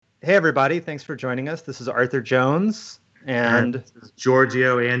Hey, everybody. Thanks for joining us. This is Arthur Jones, And and this is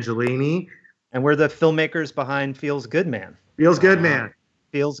Giorgio Angelini. we're the filmmakers behind Feels Good Man. Feels good, man.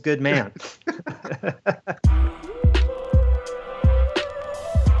 Feels Good Man.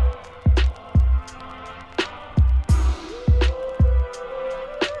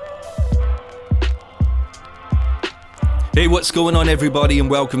 Hey, what's going on, everybody, and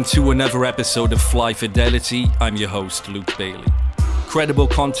welcome to another episode of Fly Fidelity. I'm your host, Luke Bailey. Credible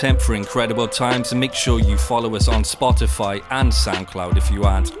content for incredible times, and make sure you follow us on Spotify and SoundCloud if you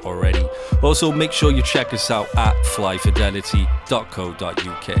aren't already. Also, make sure you check us out at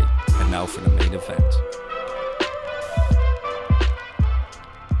flyfidelity.co.uk. And now for the main event.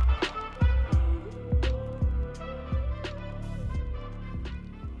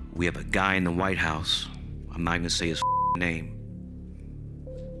 We have a guy in the White House. I'm not going to say his name.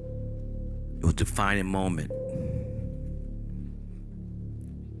 It was a defining moment.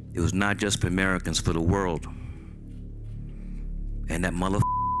 It was not just for Americans, for the world. And that mother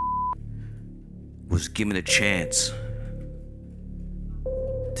was given a chance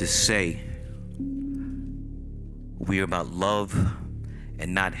to say we are about love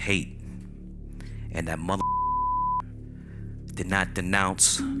and not hate. And that mother did not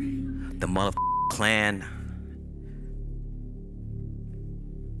denounce the mother Klan,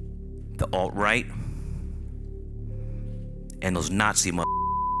 the alt-right, and those Nazi mother.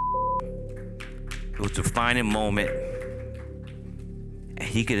 It was a defining moment, and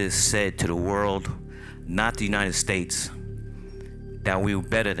he could have said to the world, not the United States, that we were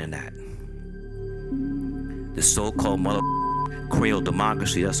better than that. The so-called mother Creole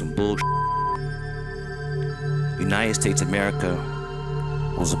democracy, that's some bullshit. United States of America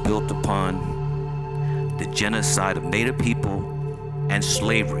was built upon the genocide of Native people and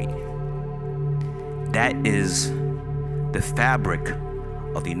slavery. That is the fabric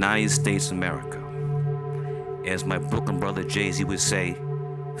of the United States of America. As my Brooklyn brother Jay-Z would say,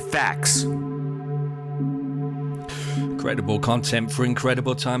 facts. Incredible content for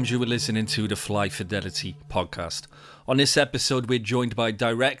incredible times. You were listening to the Fly Fidelity podcast. On this episode, we're joined by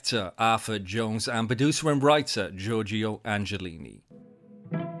director Arthur Jones and producer and writer Giorgio Angelini.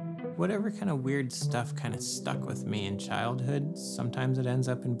 Whatever kind of weird stuff kind of stuck with me in childhood, sometimes it ends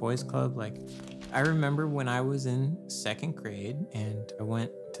up in boys club. Like, I remember when I was in second grade and I went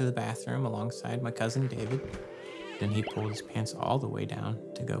to the bathroom alongside my cousin David, and he pulled his pants all the way down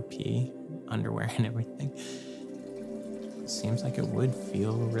to go pee, underwear and everything. It seems like it would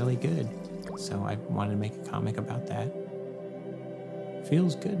feel really good. So I wanted to make a comic about that.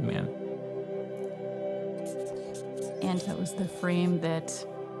 Feels good, man. And that was the frame that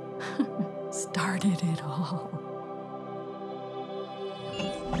started it all.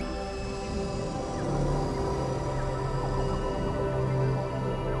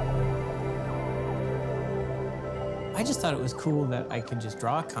 I just thought it was cool that I could just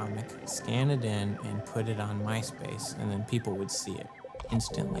draw a comic, scan it in, and put it on MySpace, and then people would see it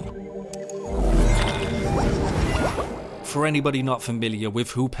instantly. For anybody not familiar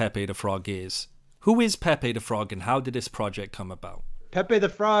with who Pepe the Frog is, who is Pepe the Frog and how did this project come about? Pepe the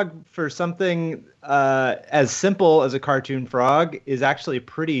Frog, for something as simple as a cartoon frog, is actually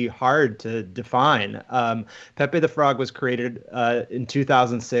pretty hard to define. Pepe the Frog was created in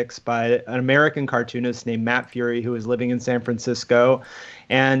 2006 by an American cartoonist named Matt Fury, who was living in San Francisco.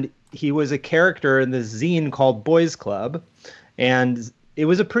 And he was a character in this zine called Boys Club. And it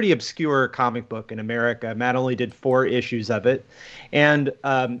was a pretty obscure comic book in America. Matt only did 4 issues of it. And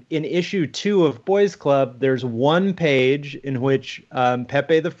in issue 2 of Boys Club, there's one page in which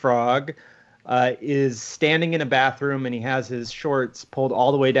Pepe the Frog is standing in a bathroom, and he has his shorts pulled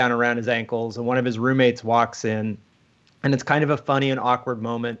all the way down around his ankles, and one of his roommates walks in. And it's kind of a funny and awkward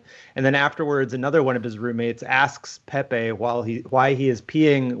moment. And then afterwards, another one of his roommates asks Pepe why he is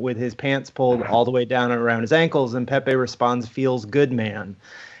peeing with his pants pulled all the way down around his ankles. And Pepe responds, "Feels good, man."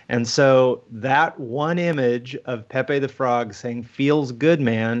 And so that one image of Pepe the Frog saying "Feels good,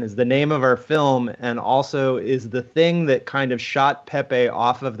 man" is the name of our film, and also is the thing that kind of shot Pepe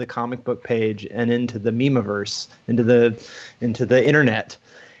off of the comic book page and into the memeverse, into the internet.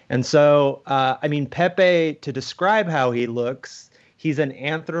 And so, Pepe, to describe how he looks, he's an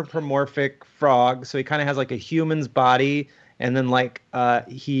anthropomorphic frog. So he kind of has like a human's body. And then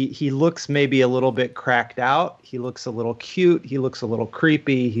he looks maybe a little bit cracked out. He looks a little cute. He looks a little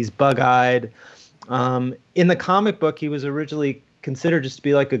creepy. He's bug-eyed. In the comic book, he was originally considered just to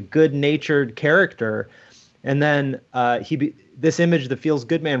be like a good-natured character. And then this image, the Feels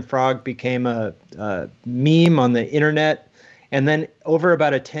Good Man frog, became a meme on the internet. And then over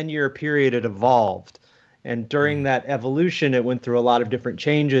about a 10-year period, it evolved. And during that evolution, it went through a lot of different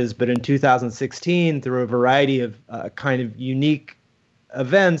changes. But in 2016, through a variety of kind of unique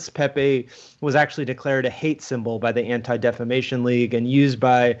events, Pepe was actually declared a hate symbol by the Anti-Defamation League and used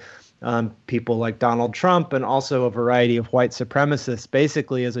by people like Donald Trump and also a variety of white supremacists,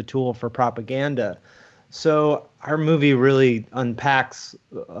 basically as a tool for propaganda. So our movie really unpacks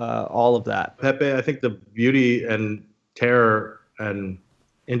all of that. Pepe, I think the beauty and terror and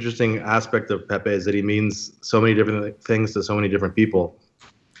interesting aspect of Pepe is that he means so many different things to so many different people.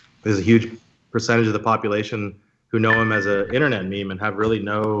 There's a huge percentage of the population who know him as an internet meme and have really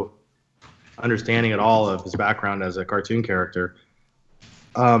no understanding at all of his background as a cartoon character.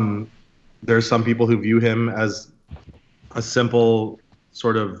 There's some people who view him as a simple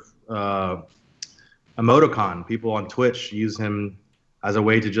sort of emoticon. People on Twitch use him as a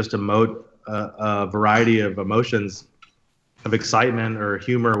way to just emote a variety of emotions of excitement or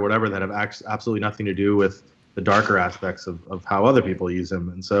humor or whatever that have absolutely nothing to do with the darker aspects of how other people use him.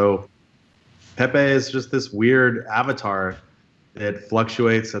 And so Pepe is just this weird avatar that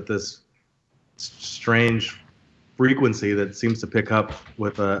fluctuates at this strange frequency that seems to pick up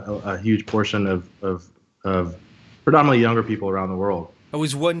with a huge portion of predominantly younger people around the world. I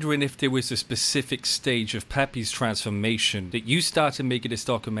was wondering if there was a specific stage of Pepe's transformation that you started making this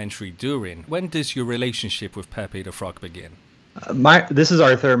documentary during. When does your relationship with Pepe the Frog begin? This is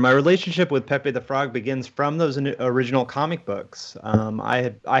Arthur. My relationship with Pepe the Frog begins from those original comic books.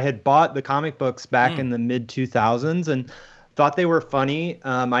 I had bought the comic books back in the mid 2000s and thought they were funny.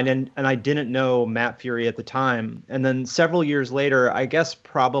 I didn't know Matt Fury at the time. And then several years later, I guess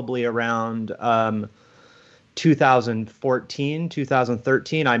probably around 2014,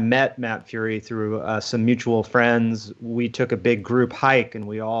 2013, I met Matt Fury through some mutual friends. We took a big group hike and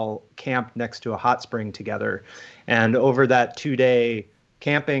we all camped next to a hot spring together. And over that 2-day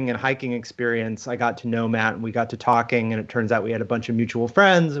camping and hiking experience, I got to know Matt and we got to talking, and it turns out we had a bunch of mutual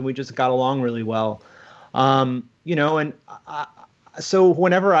friends and we just got along really well. So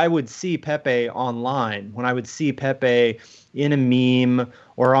whenever I would see Pepe online, when I would see Pepe in a meme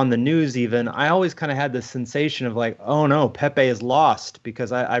or on the news even, I always kind of had this sensation of like, oh no, Pepe is lost,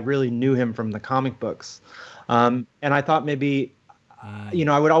 because I really knew him from the comic books. And I thought maybe,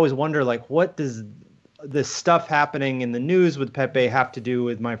 I would always wonder, like, what does this stuff happening in the news with Pepe have to do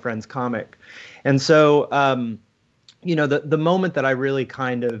with my friend's comic? And so, the moment that I really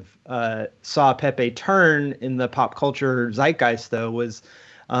kind of saw Pepe turn in the pop culture zeitgeist, though, was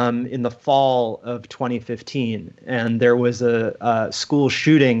in the fall of 2015. And there was a school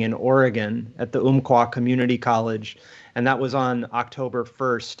shooting in Oregon at the Umpqua Community College. And that was on October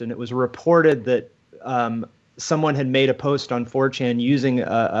 1st. And it was reported that someone had made a post on 4chan using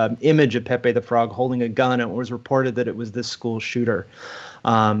an image of Pepe the Frog holding a gun. And it was reported that it was this school shooter.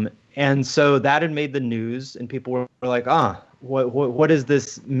 And so that had made the news, and people were like, what is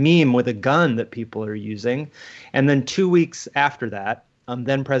this meme with a gun that people are using? And then 2 weeks after that,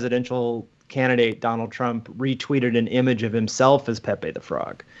 then presidential candidate Donald Trump retweeted an image of himself as Pepe the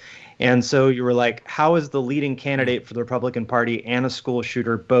Frog. And so you were like, how is the leading candidate for the Republican Party and a school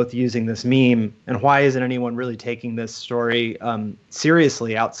shooter both using this meme? And why isn't anyone really taking this story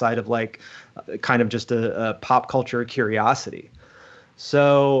seriously outside of like kind of just a pop culture curiosity?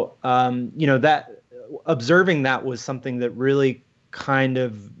 So, that observing that was something that really kind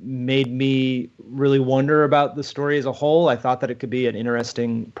of made me really wonder about the story as a whole. I thought that it could be an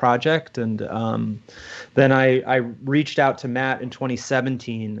interesting project. And then I reached out to Matt in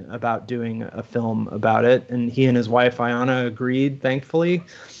 2017 about doing a film about it. And he and his wife, Ayana, agreed, thankfully.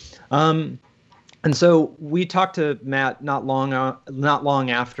 And so we talked to Matt not long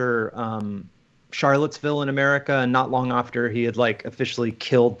after Charlottesville in America, and not long after he had like officially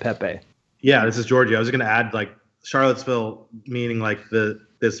killed Pepe. Yeah, this is Georgie. I was going to add like Charlottesville, meaning like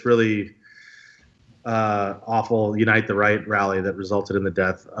this really awful Unite the Right rally that resulted in the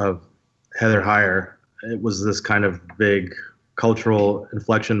death of Heather Heyer. It was this kind of big cultural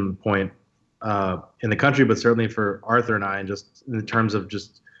inflection point in the country, but certainly for Arthur and I, and just in terms of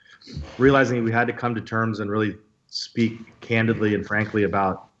just realizing we had to come to terms and really speak candidly and frankly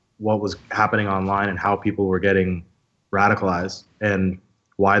about what was happening online and how people were getting radicalized, and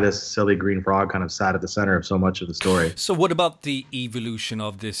why this silly green frog kind of sat at the center of so much of the story. So what about the evolution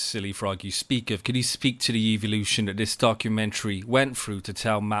of this silly frog you speak of? Could you speak to the evolution that this documentary went through to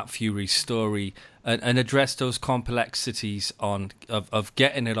tell Matt Fury's story and address those complexities of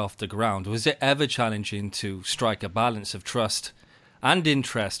getting it off the ground? Was it ever challenging to strike a balance of trust and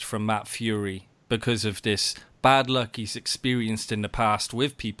interest from Matt Fury because of this bad luck he's experienced in the past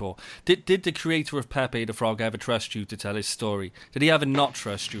with people? Did the creator of Pepe the Frog ever trust you to tell his story? Did he ever not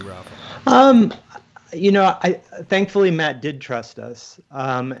trust you, rather? I thankfully Matt did trust us,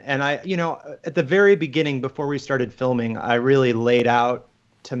 and at the very beginning, before we started filming, I really laid out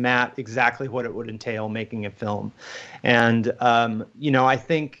to Matt exactly what it would entail making a film, and I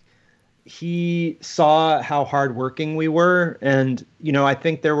think he saw how hardworking we were, and I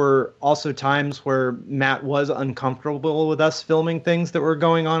think there were also times where Matt was uncomfortable with us filming things that were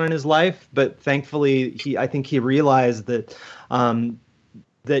going on in his life, but thankfully I think he realized that.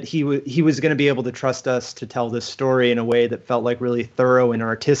 That he was going to be able to trust us to tell this story in a way that felt like really thorough and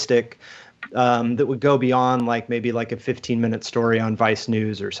artistic, that would go beyond maybe like a 15-minute story on Vice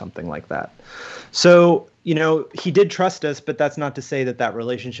News or something like that. So, he did trust us, but that's not to say that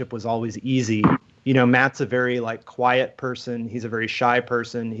relationship was always easy. Matt's a very quiet person. He's a very shy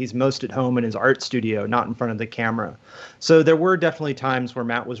person. He's most at home in his art studio, not in front of the camera. So there were definitely times where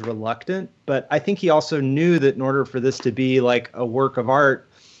Matt was reluctant, but I think he also knew that in order for this to be like a work of art,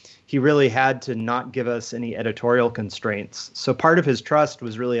 he really had to not give us any editorial constraints. So part of his trust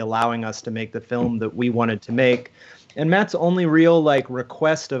was really allowing us to make the film that we wanted to make. And Matt's only real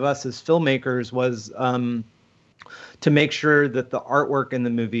request of us as filmmakers was to make sure that the artwork in the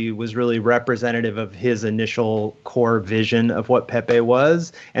movie was really representative of his initial core vision of what Pepe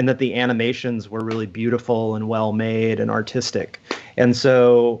was, and that the animations were really beautiful and well made and artistic. And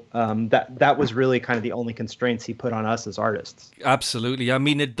so that was really kind of the only constraints he put on us as artists. Absolutely. I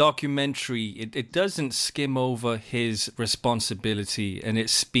mean, a documentary, it doesn't skim over his responsibility, and it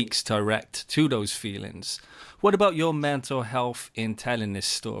speaks direct to those feelings. What about your mental health in telling this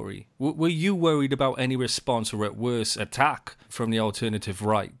story? Were you worried about any response or, at worst, attack from the alternative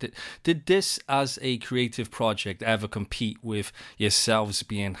right? Did this as a creative project ever compete with yourselves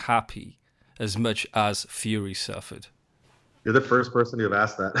being happy as much as Fury suffered? You're the first person to have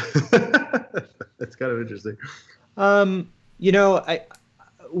asked that. It's kind of interesting.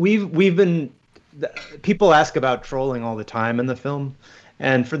 We've been, people ask about trolling all the time in the film.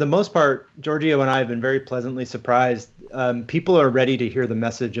 And for the most part, Giorgio and I have been very pleasantly surprised. People are ready to hear the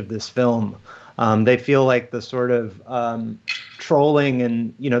message of this film. They feel like the sort of trolling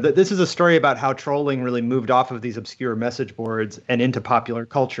and, this is a story about how trolling really moved off of these obscure message boards and into popular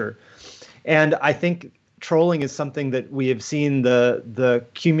culture. And I think trolling is something that we have seen the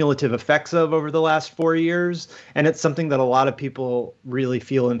cumulative effects of over the last 4 years. And it's something that a lot of people really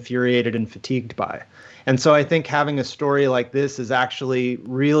feel infuriated and fatigued by. And so I think having a story like this is actually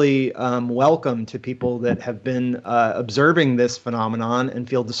really welcome to people that have been observing this phenomenon and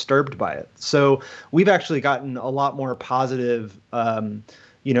feel disturbed by it. So we've actually gotten a lot more positive,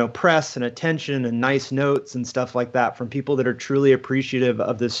 press and attention and nice notes and stuff like that from people that are truly appreciative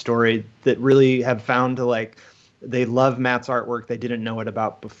of this story, that really have found they love Matt's artwork. They didn't know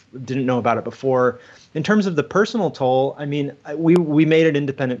about it before. In terms of the personal toll, I mean, we made an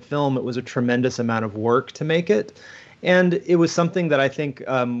independent film. It was a tremendous amount of work to make it. And it was something that I think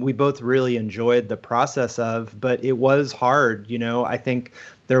we both really enjoyed the process of, but it was hard. I think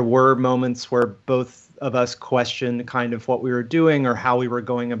there were moments where both of us questioned kind of what we were doing or how we were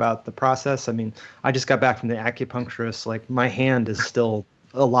going about the process. I mean, I just got back from the acupuncturist. My hand is still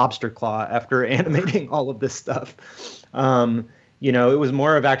a lobster claw after animating all of this stuff. It was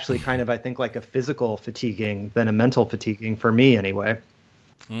more of actually kind of, I think, like a physical fatiguing than a mental fatiguing for me anyway.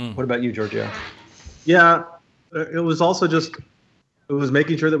 What about you, Giorgio? Yeah, it was also it was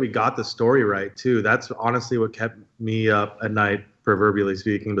making sure that we got the story right too. That's honestly what kept me up at night, proverbially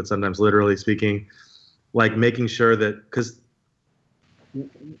speaking, but sometimes literally speaking, making sure that, because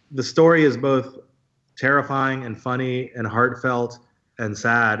the story is both terrifying and funny and heartfelt and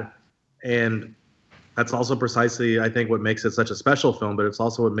sad, and that's also precisely, I think, what makes it such a special film, but it's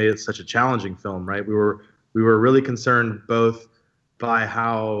also what made it such a challenging film, right? We were really concerned both by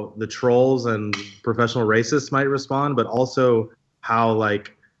how the trolls and professional racists might respond, but also how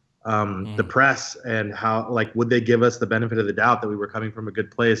the press and how would they give us the benefit of the doubt that we were coming from a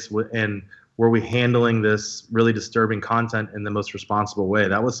good place, and were we handling this really disturbing content in the most responsible way?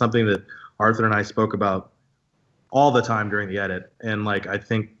 That was something that Arthur and I spoke about all the time during the edit. And I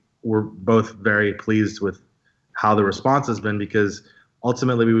think we're both very pleased with how the response has been, because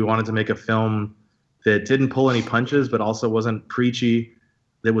ultimately we wanted to make a film that didn't pull any punches, but also wasn't preachy,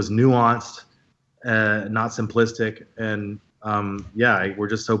 that was nuanced, not simplistic. And we're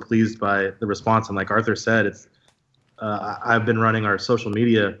just so pleased by the response. And like Arthur said, I've been running our social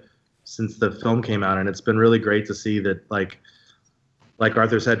media since the film came out, and it's been really great to see that, like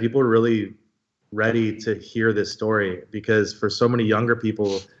Arthur said, people are really ready to hear this story, because for so many younger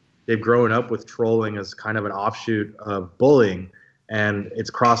people, they've grown up with trolling as kind of an offshoot of bullying, and it's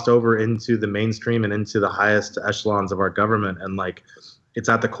crossed over into the mainstream and into the highest echelons of our government. And it's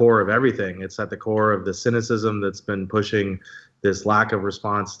at the core of everything. It's at the core of the cynicism that's been pushing this lack of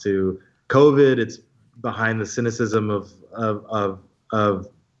response to COVID. It's behind the cynicism of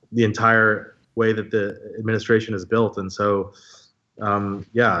the entire way that the administration is built. And so,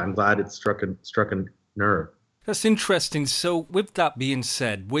 yeah, I'm glad it struck a nerve. That's interesting. So with that being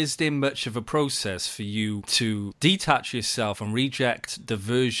said, was there much of a process for you to detach yourself and reject the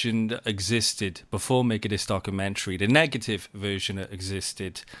version that existed before making this documentary, the negative version that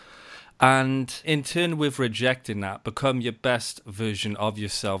existed, and in turn with rejecting that, become your best version of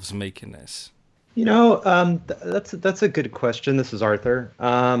yourselves making this? You know, that's a good question. This is Arthur.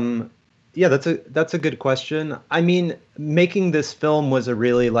 Yeah, that's a good question. I mean, making this film was a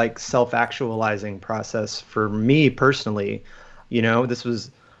really like self-actualizing process for me personally. You know, this was,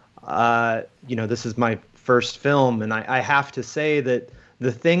 this is my first film, and I have to say that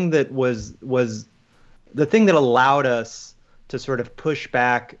the thing that was the thing that allowed us to sort of push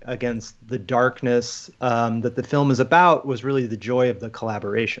back against the darkness that the film is about was really the joy of the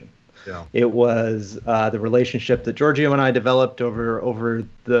collaboration. Yeah. It was the relationship that Giorgio and I developed over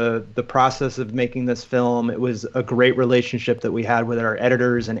the process of making this film. It was a great relationship that we had with our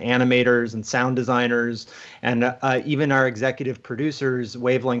editors and animators and sound designers, and even our executive producers,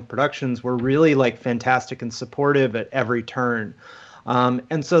 Wavelength Productions, were really like fantastic and supportive at every turn.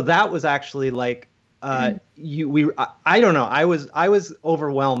 And so that was actually like I don't know. I was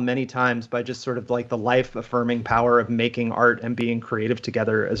overwhelmed many times by just sort of like the life affirming power of making art and being creative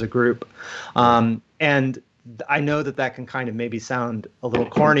together as a group. And I know that can kind of maybe sound a little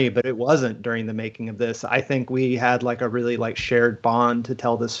corny, but it wasn't during the making of this. I think we had like a really like shared bond to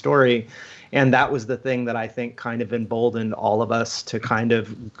tell this story. And that was the thing that I think kind of emboldened all of us to kind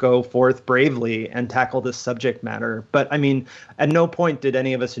of go forth bravely and tackle this subject matter. But I mean, at no point did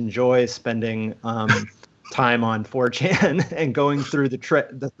any of us enjoy spending time on 4chan and going through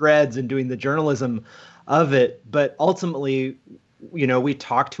the threads and doing the journalism of it. But ultimately, you know, we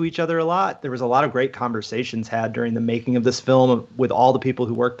talked to each other a lot. There was a lot of great conversations had during the making of this film with all the people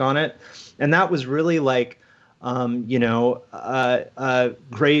who worked on it. And that was really like,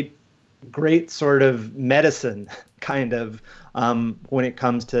 great sort of medicine kind of when it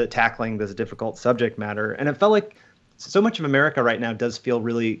comes to tackling this difficult subject matter. And it felt like so much of America right now does feel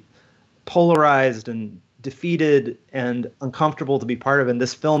really polarized and defeated and uncomfortable to be part of. And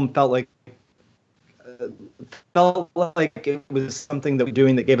this film felt like it was something that we were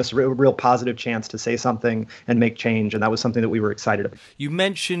doing that gave us a real positive chance to say something and make change. And that was something that we were excited about. You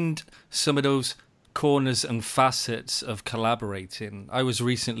mentioned some of those corners and facets of collaborating. I was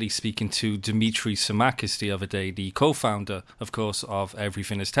recently speaking to Dimitri Simakis the other day, the co-founder, of course, of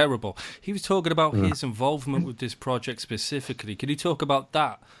Everything is Terrible. He was talking about his involvement with this project specifically. Can you talk about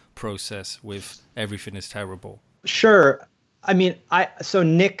that process with Everything is Terrible? Sure. I mean, so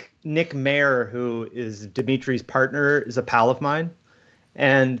Nick Mayer, who is Dimitri's partner, is a pal of mine.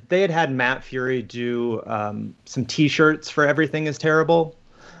 And they had Matt Fury do some T-shirts for Everything is Terrible.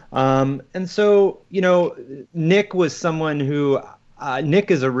 And so, you know, Nick was someone who, Nick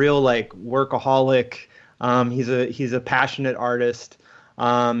is a real like workaholic. He's a passionate artist.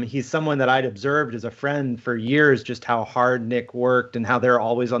 He's someone that I'd observed as a friend for years, just how hard Nick worked and how they're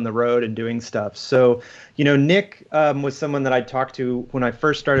always on the road and doing stuff. So, you know, Nick was someone that I talked to when I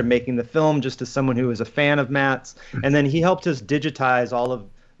first started making the film, just as someone who was a fan of Matt's. And then he helped us digitize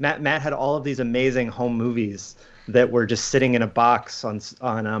Matt had all of these amazing home movies that were just sitting in a box on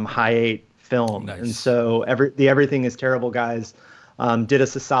Hi8 film. Nice. And so the Everything is Terrible guys did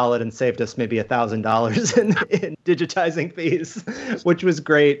us a solid and saved us maybe $1,000 in digitizing fees, which was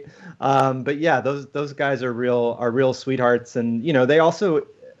great. But yeah, those guys are real sweethearts. And, you know,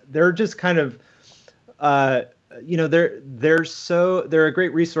 they're just kind of, you know, they're a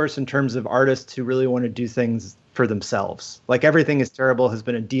great resource in terms of artists who really want to do things for themselves. Like Everything is Terrible has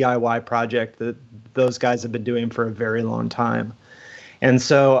been a DIY project that those guys have been doing for a very long time. And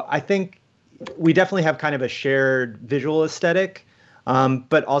so I think we definitely have kind of a shared visual aesthetic.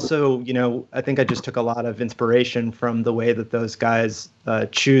 But also, you know, I think I just took a lot of inspiration from the way that those guys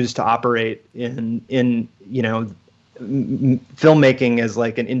choose to operate in you know, filmmaking as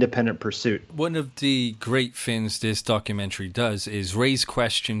like an independent pursuit. One of the great things this documentary does is raise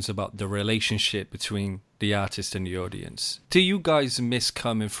questions about the relationship between the artist and the audience. Do you guys miss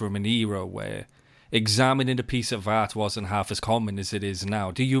coming from an era where examining a piece of art wasn't half as common as it is now?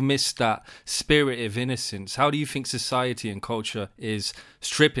 Do you miss that spirit of innocence? How do you think society and culture is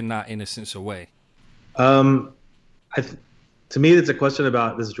stripping that innocence away? To me, it's a question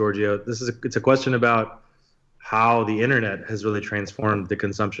about, this is Giorgio, it's a question about how the internet has really transformed the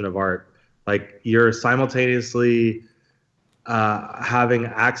consumption of art. Like, you're simultaneously having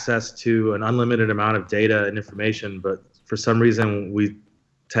access to an unlimited amount of data and information, but for some reason we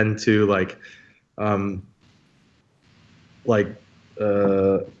tend to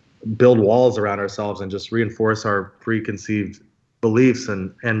build walls around ourselves and just reinforce our preconceived beliefs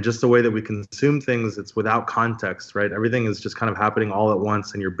and just the way that we consume things. It's without context, right? Everything is just kind of happening all at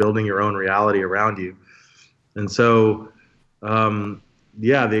once, and you're building your own reality around you. And so,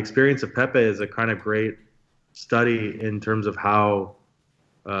 the experience of Pepe is a kind of great study in terms of how,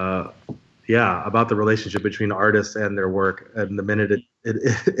 about the relationship between artists and their work. And the minute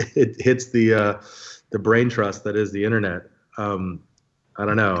it hits the brain trust that is the internet, I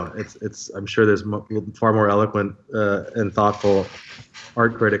don't know. I'm sure there's far more eloquent and thoughtful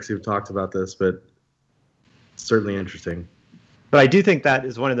art critics who've talked about this, but it's certainly interesting. But I do think that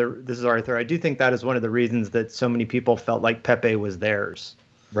is this is Arthur. I do think that is one of the reasons that so many people felt like Pepe was theirs.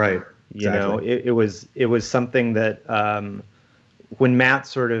 Right. Exactly. You know, it was something that when Matt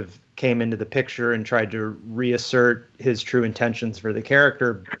sort of came into the picture and tried to reassert his true intentions for the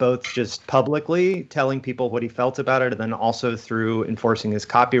character, both just publicly telling people what he felt about it and then also through enforcing his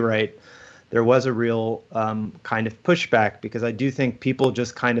copyright, there was a real kind of pushback, because I do think people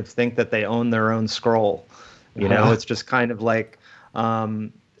just kind of think that they own their own scroll. You know, it's just kind of like,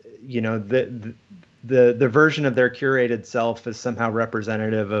 you know, the version of their curated self is somehow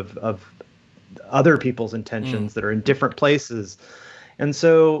representative of other people's intentions that are in different places. And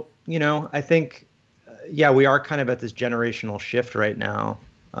so, you know, I think, we are kind of at this generational shift right now,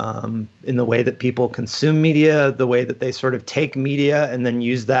 in the way that people consume media, the way that they sort of take media and then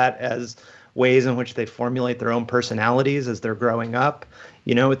use that as ways in which they formulate their own personalities as they're growing up.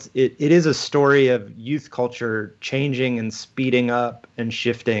 You know, it is a story of youth culture changing and speeding up and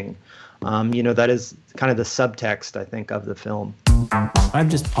shifting. You know, that is kind of the subtext, I think, of the film. I've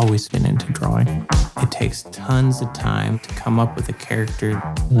just always been into drawing. It takes tons of time to come up with a character.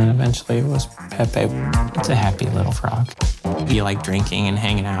 And then eventually it was Pepe. It's a happy little frog. He liked drinking and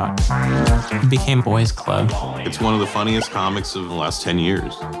hanging out. It became Boys Club. It's one of the funniest comics of the last 10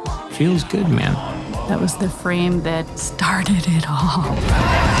 years. Feels good, man. That was the frame that started it all.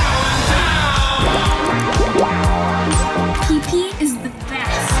 PP is the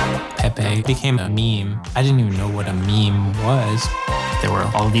best. Pepe became a meme. I didn't even know what a meme was. There were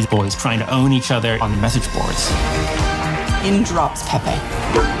all these boys trying to own each other on the message boards. In drops Pepe,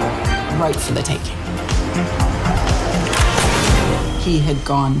 right for the taking. He had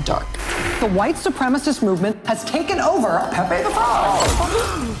gone dark. The white supremacist movement has taken over Pepe the Frog.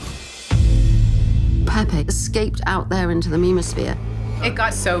 Pepe escaped out there into the memosphere. It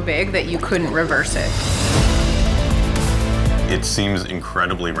got so big that you couldn't reverse it. It seems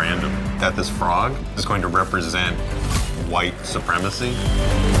incredibly random that this frog is going to represent white supremacy.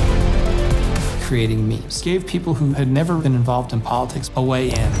 Creating memes gave people who had never been involved in politics a way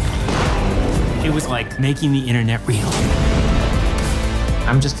in. It was like making the internet real.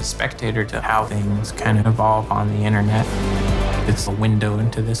 I'm just a spectator to how things kind of evolve on the internet. It's a window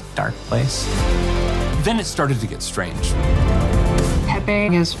into this dark place. Then it started to get strange. Pepe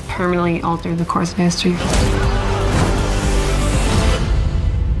has permanently altered the course of history.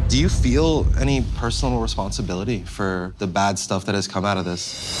 Do you feel any personal responsibility for the bad stuff that has come out of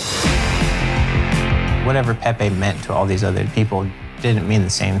this? Whatever Pepe meant to all these other people didn't mean the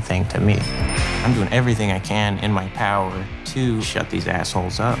same thing to me. I'm doing everything I can in my power to shut these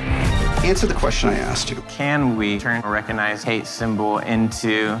assholes up. Answer the question I asked you. Can we turn a recognized hate symbol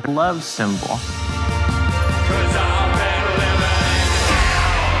into a love symbol?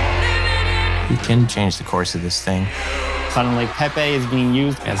 We can change the course of this thing. Suddenly, Pepe is being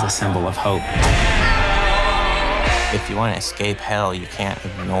used as a symbol of hope. If you want to escape hell, you can't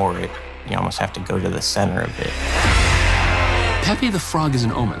ignore it. You almost have to go to the center of it. Pepe the Frog is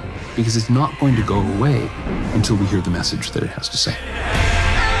an omen because it's not going to go away until we hear the message that it has to say.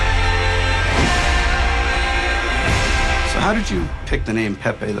 So how did you pick the name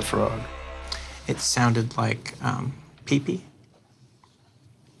Pepe the Frog? It sounded like pee-pee.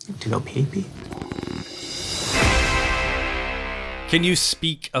 To go pee-pee. Can you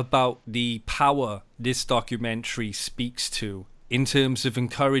speak about the power this documentary speaks to in terms of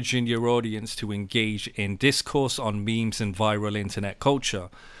encouraging your audience to engage in discourse on memes and viral internet culture?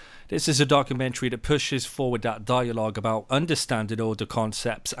 This is a documentary that pushes forward that dialogue about understanding older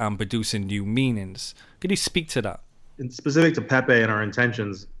concepts and producing new meanings. Can you speak to that? In specific to Pepe and our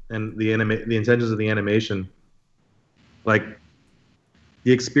intentions and the intentions of the animation, like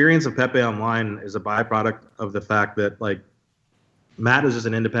the experience of Pepe online is a byproduct of the fact that like Matt is just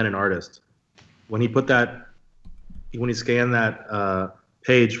an independent artist. When he scanned that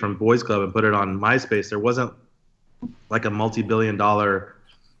page from Boys Club and put it on MySpace, there wasn't like a multi-billion-dollar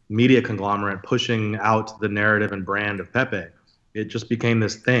media conglomerate pushing out the narrative and brand of Pepe. It just became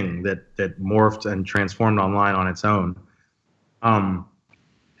this thing that morphed and transformed online on its own. And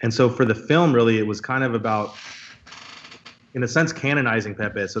so for the film, really, it was kind of about, in a sense, canonizing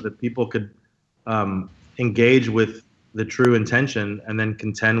Pepe so that people could engage with the true intention and then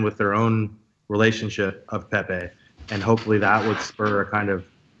contend with their own relationship of Pepe. And hopefully that would spur a kind of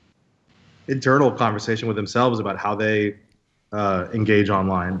internal conversation with themselves about how they engage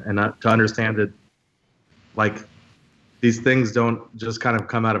online, and to understand that, like, these things don't just kind of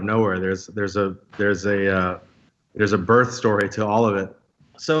come out of nowhere. There's a birth story to all of it.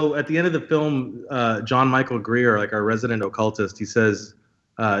 So at the end of the film, John Michael Greer, like our resident occultist, he says,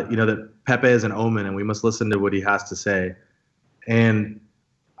 that Pepe is an omen and we must listen to what he has to say. And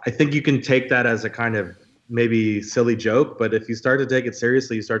I think you can take that as a kind of maybe silly joke, but if you start to take it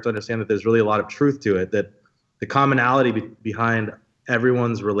seriously, you start to understand that there's really a lot of truth to it, that the commonality behind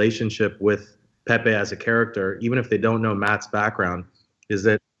everyone's relationship with Pepe as a character, even if they don't know Matt's background, is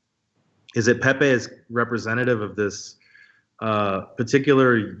that Pepe is representative of this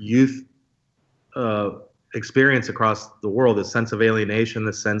particular youth experience across the world, this sense of alienation,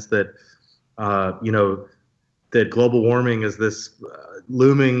 this sense that, that global warming is this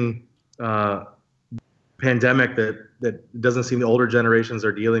looming pandemic that doesn't seem the older generations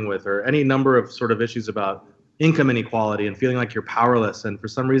are dealing with, or any number of sort of issues about income inequality and feeling like you're powerless. And for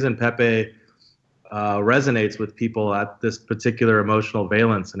some reason, Pepe resonates with people at this particular emotional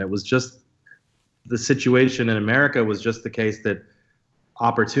valence. And it was just the situation in America was just the case that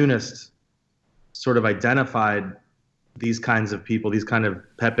opportunists sort of identified these kinds of people, these kind of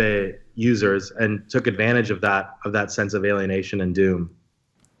Pepe users, and took advantage of that sense of alienation and doom.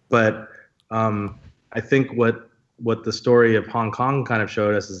 But I think what the story of Hong Kong kind of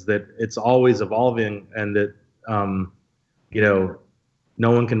showed us is that it's always evolving, and that no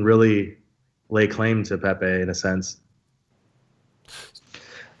one can really lay claim to Pepe in a sense.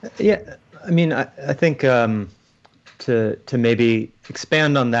 Yeah, I mean, I think to maybe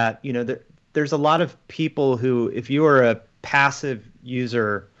expand on that, there's a lot of people who, if you are a passive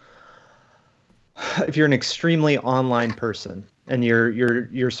user, if you're an extremely online person and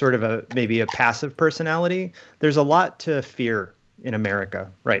you're sort of maybe a passive personality, there's a lot to fear in America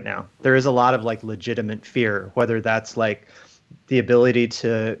right now. There is a lot of like legitimate fear, whether that's like the ability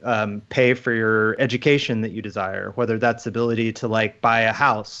to pay for your education that you desire, whether that's the ability to like buy a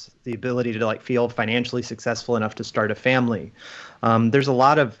house, the ability to like feel financially successful enough to start a family. There's a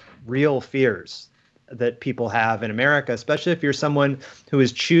lot of real fears that people have in America, especially if you're someone who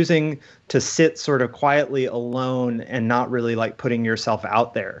is choosing to sit sort of quietly alone and not really like putting yourself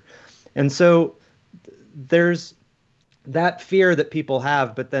out there. And so there's that fear that people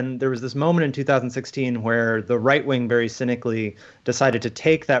have, but then there was this moment in 2016 where the right wing very cynically decided to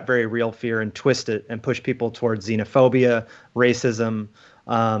take that very real fear and twist it and push people towards xenophobia, racism,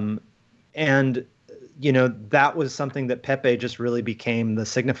 and that was something that Pepe just really became the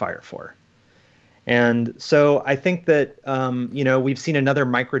signifier for. And so I think that we've seen another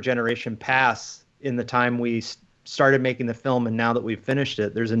microgeneration pass in the time we started making the film, and now that we've finished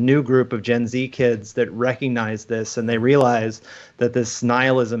it, there's a new group of Gen Z kids that recognize this, and they realize that this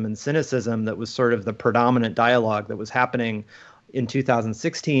nihilism and cynicism that was sort of the predominant dialogue that was happening in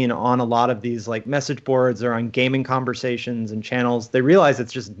 2016 on a lot of these like message boards or on gaming conversations and channels, they realize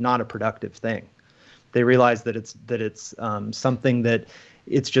it's just not a productive thing. They realize that it's something that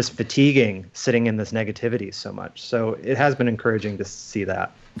it's just fatiguing sitting in this negativity so much. So it has been encouraging to see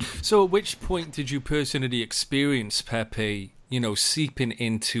that. So at which point did you personally experience Pepe, seeping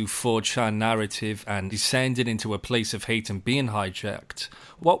into 4chan narrative and descending into a place of hate and being hijacked?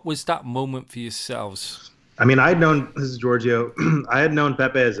 What was that moment for yourselves? I mean, this is Giorgio, I had known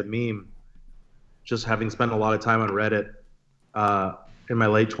Pepe as a meme, just having spent a lot of time on Reddit in my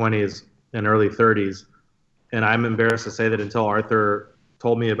late 20s and early 30s. And I'm embarrassed to say that until Arthur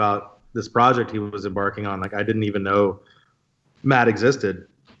told me about this project he was embarking on, like, I didn't even know Matt existed.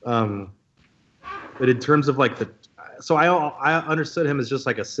 But in terms of like so I understood him as just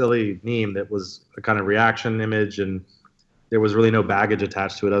like a silly meme that was a kind of reaction image, and there was really no baggage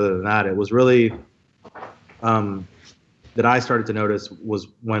attached to it other than that. It was really that I started to notice was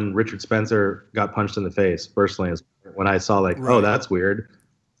when Richard Spencer got punched in the face personally, when I saw like, right. Oh, that's weird.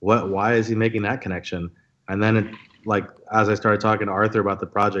 Why is he making that connection? And then as I started talking to Arthur about the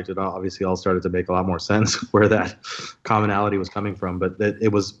project, it obviously all started to make a lot more sense where that commonality was coming from. But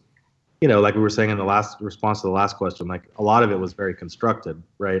it was, like we were saying in the last response to the last question, like a lot of it was very constructed,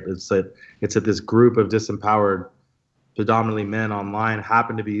 right? It's that this group of disempowered, predominantly men online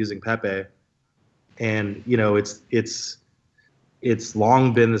happened to be using Pepe, And it's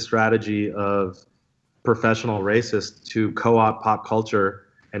long been the strategy of professional racists to co-opt pop culture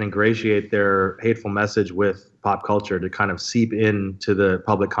and ingratiate their hateful message with pop culture to kind of seep into the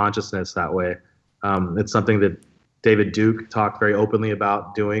public consciousness that way. It's something that David Duke talked very openly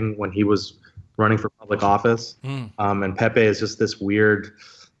about doing when he was running for public office. And Pepe is just this weird,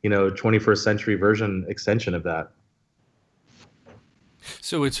 21st century extension of that.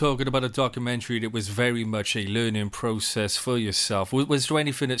 So we're talking about a documentary that was very much a learning process for yourself. Was there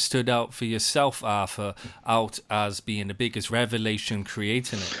anything that stood out for yourself, Arthur, out as being the biggest revelation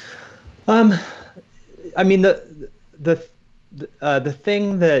creating it? I mean, the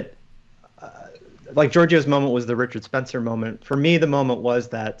thing that, like Giorgio's moment was the Richard Spencer moment. For me, the moment was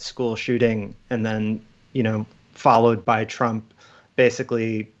that school shooting, and then, followed by Trump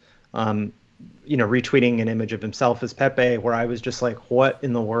basically, retweeting an image of himself as Pepe, where I was just like, what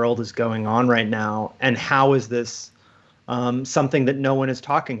in the world is going on right now? And how is this something that no one is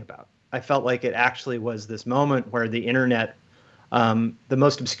talking about? I felt like it actually was this moment where the internet, the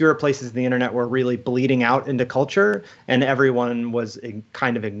most obscure places of the internet were really bleeding out into culture, and everyone was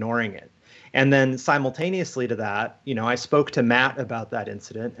kind of ignoring it. And then simultaneously to that, I spoke to Matt about that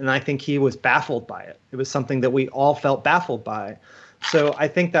incident, and I think he was baffled by it. It was something that we all felt baffled by. So I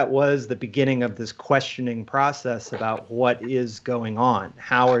think that was the beginning of this questioning process about what is going on.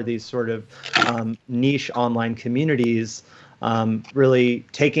 How are these sort of niche online communities really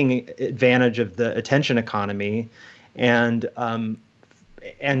taking advantage of the attention economy and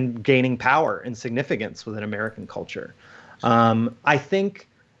gaining power and significance within American culture? I think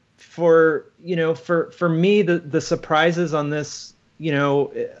for me, the surprises on this,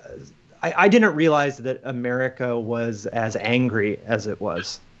 I didn't realize that America was as angry as it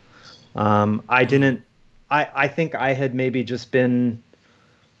was. I think I had maybe just been,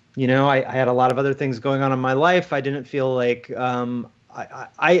 I had a lot of other things going on in my life. I didn't feel like, I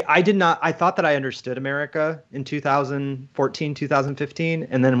thought that I understood America in 2014, 2015.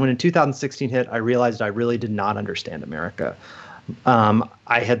 And then when in 2016 hit, I realized I really did not understand America.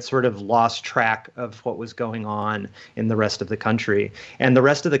 I had sort of lost track of what was going on in the rest of the country. And the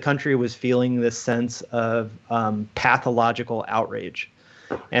rest of the country was feeling this sense of pathological outrage.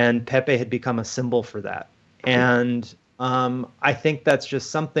 And Pepe had become a symbol for that. And I think that's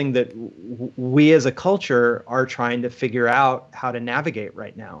just something that we as a culture are trying to figure out how to navigate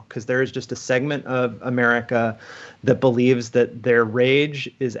right now, because there is just a segment of America that believes that their rage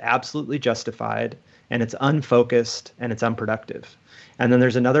is absolutely justified, and it's unfocused, and it's unproductive. And then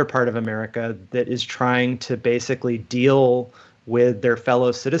there's another part of America that is trying to basically deal with their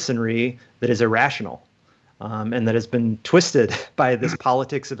fellow citizenry that is irrational, and that has been twisted by this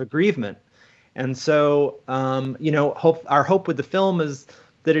politics of aggrievement. And so, our hope with the film is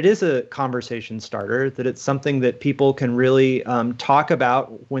that it is a conversation starter, that it's something that people can really talk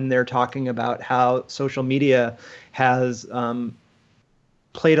about when they're talking about how social media has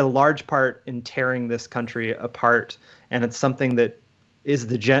played a large part in tearing this country apart. And it's something that is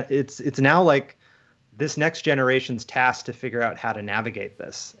it's now like this next generation's task to figure out how to navigate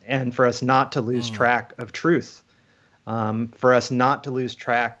this, and for us not to lose track of truth, for us not to lose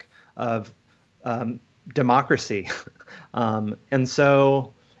track of democracy. And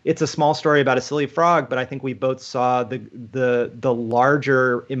so it's a small story about a silly frog, but I think we both saw the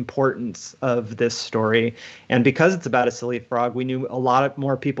larger importance of this story. And because it's about a silly frog, we knew a lot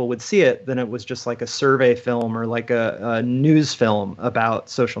more people would see it than it was just like a survey film or like a news film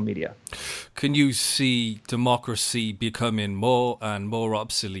about social media. Can you see democracy becoming more and more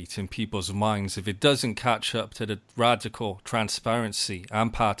obsolete in people's minds if it doesn't catch up to the radical transparency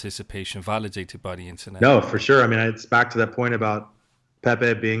and participation validated by the internet? No, for sure. I mean, it's back to that point about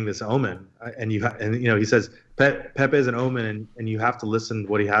Pepe being this omen, and he says Pepe is an omen, and you have to listen to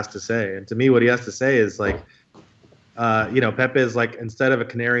what he has to say. And to me, what he has to say is like, Pepe is like, instead of a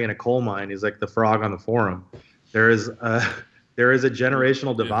canary in a coal mine, he's like the frog on the forum. There is a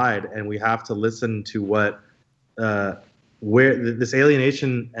generational divide, and we have to listen to where this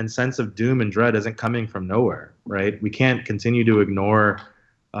alienation and sense of doom and dread isn't coming from nowhere, right? We can't continue to ignore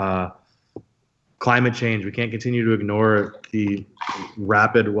climate change. We can't continue to ignore the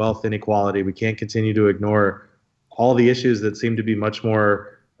rapid wealth inequality. We can't continue to ignore all the issues that seem to be much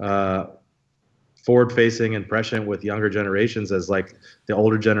more forward-facing and prescient with younger generations, as like the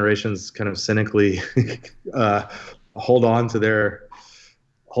older generations kind of cynically hold on to their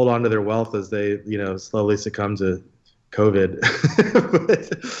wealth as they slowly succumb to COVID.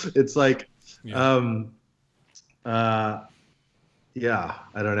 But it's like yeah,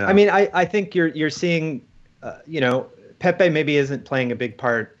 I don't know. I mean, I think you're seeing, Pepe maybe isn't playing a big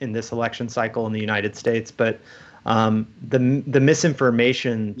part in this election cycle in the United States, but the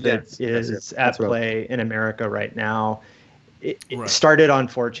misinformation that is at play in America right now, it started on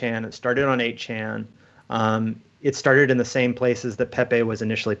 4chan, it started on 8chan, it started in the same places that Pepe was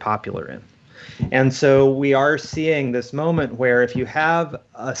initially popular in. And so we are seeing this moment where if you have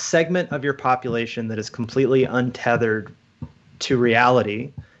a segment of your population that is completely untethered to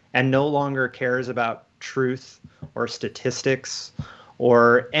reality and no longer cares about truth or statistics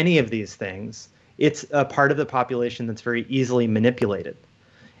or any of these things, it's a part of the population that's very easily manipulated.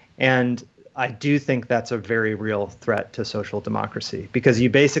 And I do think that's a very real threat to social democracy, because you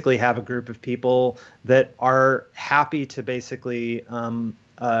basically have a group of people that are happy to basically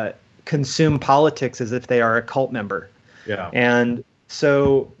consume politics as if they are a cult member. Yeah. And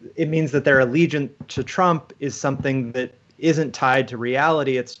so it means that their allegiance to Trump is something that isn't tied to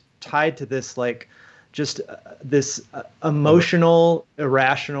reality. It's tied to this this emotional,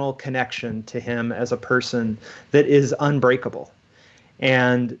 irrational connection to him as a person that is unbreakable.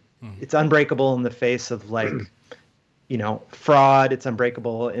 And it's unbreakable in the face of fraud. It's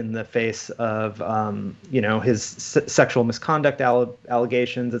unbreakable in the face of, his sexual misconduct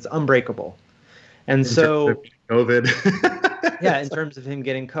allegations. It's unbreakable. And so COVID. Yeah, in terms of him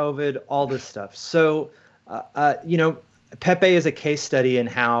getting COVID, all this stuff. So, Pepe is a case study in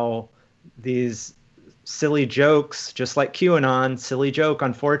how these silly jokes, just like QAnon, silly joke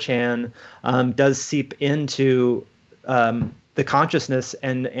on 4chan, does seep into the consciousness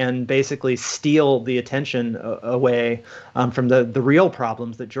and basically steal the attention away from the real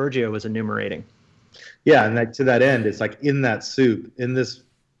problems that Giorgio was enumerating. Yeah, and to that end, it's like in that soup, in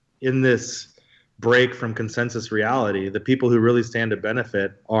this break from consensus reality, the people who really stand to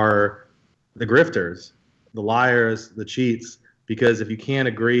benefit are the grifters, the liars, the cheats, because if you can't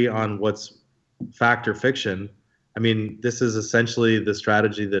agree on what's fact or fiction, I mean, this is essentially the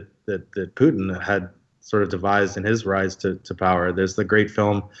strategy that Putin had sort of devised in his rise to power. There's the great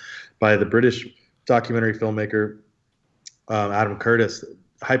film by the British documentary filmmaker Adam Curtis,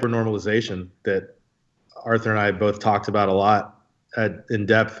 Hypernormalization, that Arthur and I both talked about a lot in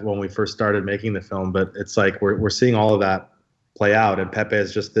depth when we first started making the film. But it's like we're seeing all of that play out, and Pepe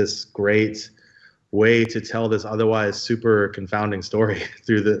is just this great way to tell this otherwise super confounding story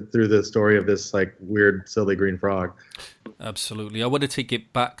through the story of this like weird silly green frog. Absolutely. I want to take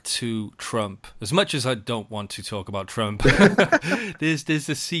it back to Trump. As much as I don't want to talk about Trump, there's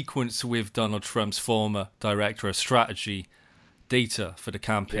a sequence with Donald Trump's former director of strategy, data for the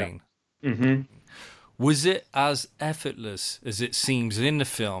campaign. Yeah. Mm-hmm. Was it as effortless as it seems in the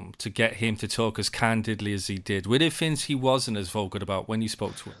film to get him to talk as candidly as he did? Were there things he wasn't as vocal about when you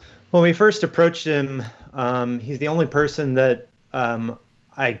spoke to him? When we first approached him, he's the only person that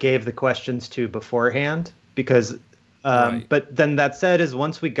I gave the questions to beforehand, because Right. But then that said, is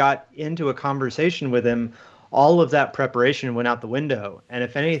once we got into a conversation with him, all of that preparation went out the window. And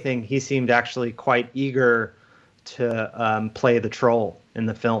if anything, he seemed actually quite eager to play the troll in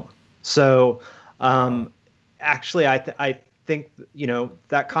the film. So actually, I think,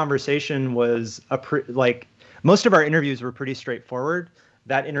 that conversation was most of our interviews were pretty straightforward.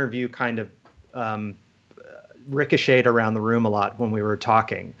 That interview kind of ricocheted around the room a lot when we were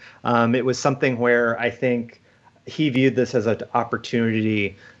talking. It was something where I think he viewed this as an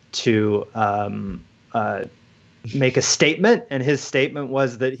opportunity to make a statement, and his statement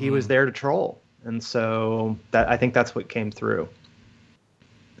was that he was there to troll. And so I think that's what came through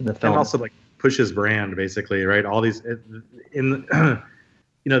in the film. And also push his brand, basically, right? All these the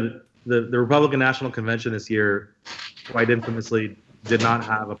Republican National Convention this year, quite infamously, did not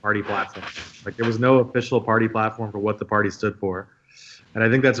have a party platform. There was no official party platform for what the party stood for. And I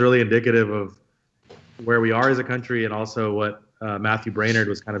think that's really indicative of where we are as a country, and also what Matthew Brainerd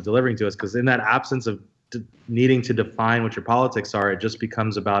was kind of delivering to us, because in that absence of needing to define what your politics are, it just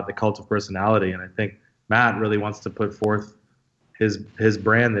becomes about the cult of personality. And I think Matt really wants to put forth his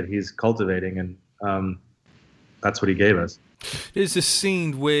brand that he's cultivating, and that's what he gave us. There's a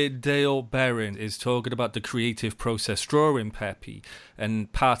scene where Dale Barron is talking about the creative process drawing Pepe,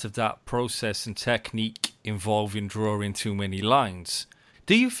 and part of that process and technique involving drawing too many lines.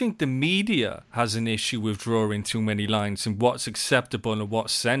 Do you think the media has an issue with drawing too many lines, and what's acceptable and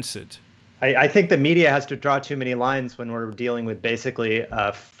what's censored? I think the media has to draw too many lines when we're dealing with basically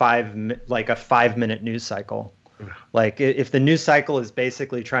a 5-minute news cycle. If the news cycle is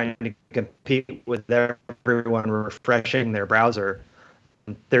basically trying to compete with everyone refreshing their browser,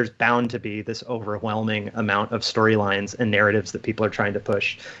 there's bound to be this overwhelming amount of storylines and narratives that people are trying to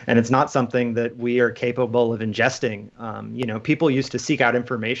push. And it's not something that we are capable of ingesting. People used to seek out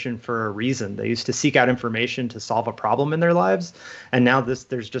information for a reason. They used to seek out information to solve a problem in their lives. And now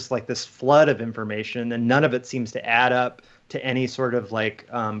there's just like this flood of information, and none of it seems to add up to any sort of like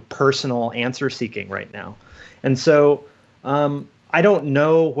personal answer seeking right now. And so I don't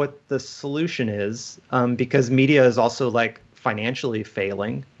know what the solution is, because media is also like financially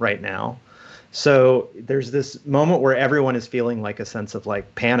failing right now. So there's this moment where everyone is feeling like a sense of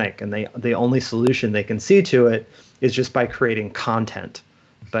like panic, and the only solution they can see to it is just by creating content.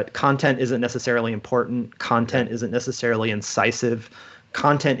 But content isn't necessarily important. Content isn't necessarily incisive.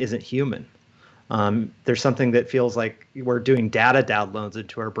 Content isn't human. There's something that feels like we're doing data downloads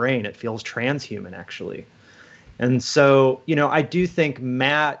into our brain. It feels transhuman, actually. And so, I do think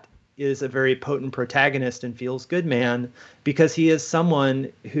Matt is a very potent protagonist in Feels Good Man, because he is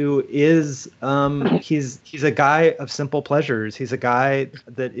someone who is, he's a guy of simple pleasures. He's a guy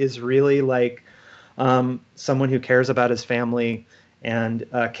that is really like someone who cares about his family and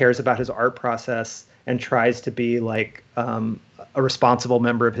cares about his art process and tries to be like a responsible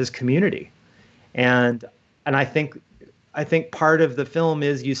member of his community. And I think part of the film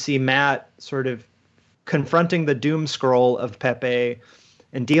is you see Matt sort of confronting the doom scroll of Pepe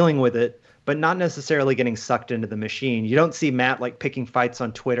and dealing with it, but not necessarily getting sucked into the machine. You don't see Matt like picking fights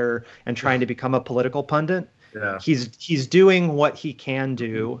on Twitter and trying to become a political pundit. Yeah. He's doing what he can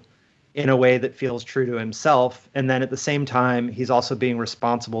do in a way that feels true to himself. And then at the same time, he's also being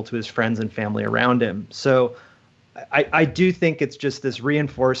responsible to his friends and family around him. So I do think it's just this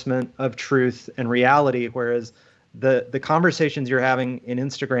reinforcement of truth and reality, whereas the conversations you're having in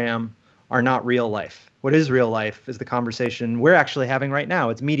Instagram are not real life. What is real life is the conversation we're actually having right now.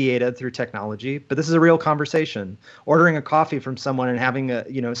 It's mediated through technology, but this is a real conversation. Ordering a coffee from someone and having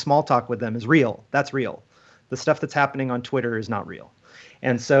a small talk with them is real. That's real. The stuff that's happening on Twitter is not real.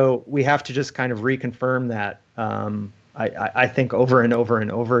 And so we have to just kind of reconfirm that, I think, over and over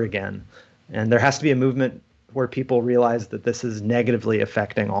and over again. And there has to be a movement where people realize that this is negatively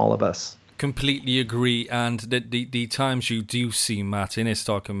affecting all of us. Completely agree. And the times you do see Matt in his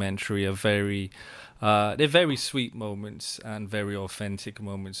documentary are they're very sweet moments and very authentic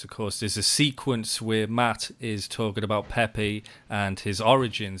moments. Of course, there's a sequence where Matt is talking about Pepe and his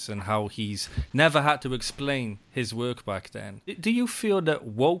origins and how he's never had to explain his work back then. Do you feel that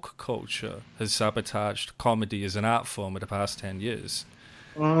woke culture has sabotaged comedy as an art form in the past 10 years?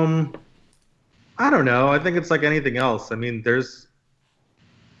 I don't know. I think it's like anything else. I mean,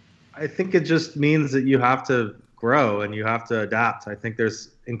 I think it just means that you have to grow and you have to adapt. I think there's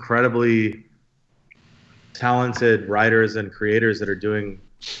incredibly talented writers and creators that are doing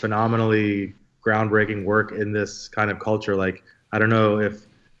phenomenally groundbreaking work in this kind of culture. Like, I don't know if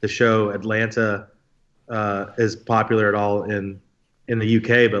the show Atlanta is popular at all in the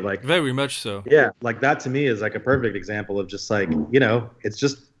UK, but like very much so. Yeah, like that to me is like a perfect example of just like, it's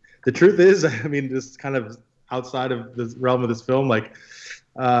just the truth is, I mean, just kind of outside of the realm of this film, like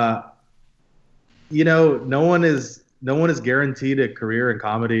no one is guaranteed a career in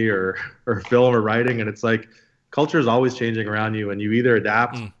comedy or film or writing, and it's like culture is always changing around you, and you either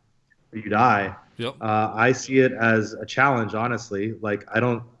adapt or you die. Yep. I see it as a challenge, honestly. Like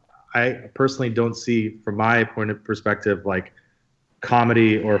I personally don't see, from my point of perspective, like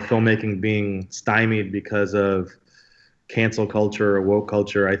comedy or filmmaking being stymied because of cancel culture or woke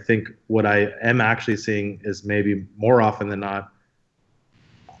culture. I think what I am actually seeing is maybe more often than not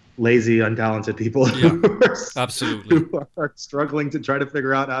lazy, untalented people absolutely who are struggling to try to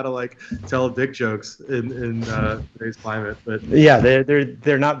figure out how to like tell dick jokes in today's climate. But yeah,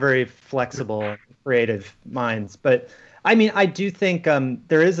 they're not very flexible, creative minds. But I mean, I do think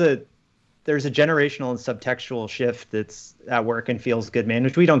there's a generational and subtextual shift that's at work in Feels Good Man,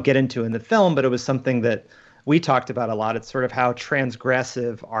 which we don't get into in the film, but it was something that we talked about a lot. It's sort of how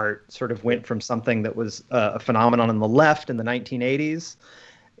transgressive art sort of went from something that was a phenomenon on the left in the 1980s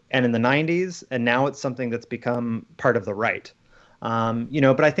and in the 90s, and now it's something that's become part of the right.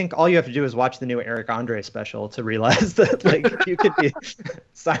 But I think all you have to do is watch the new Eric Andre special to realize that like you could be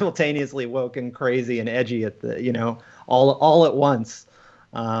simultaneously woke and crazy and edgy at the, all at once.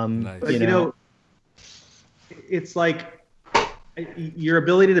 Nice. But, it's like your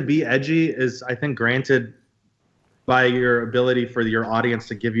ability to be edgy is, I think, granted by your ability for your audience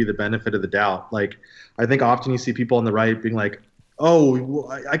to give you the benefit of the doubt. Like, I think often you see people on the right being like, oh,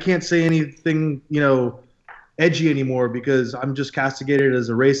 I can't say anything, edgy anymore because I'm just castigated as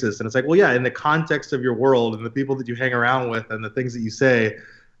a racist. And it's like, well, yeah, in the context of your world and the people that you hang around with and the things that you say,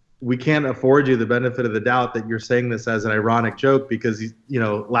 we can't afford you the benefit of the doubt that you're saying this as an ironic joke because,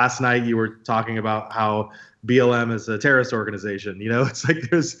 last night you were talking about how BLM is a terrorist organization. It's like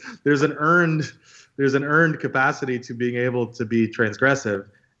there's an earned capacity to being able to be transgressive.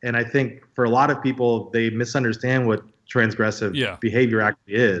 And I think for a lot of people, they misunderstand what transgressive behavior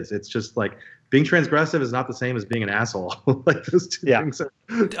actually is. It's just like being transgressive is not the same as being an asshole. Like those two things are...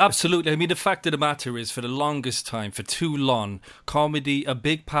 Absolutely. I mean, the fact of the matter is, for the longest time, for too long, comedy, a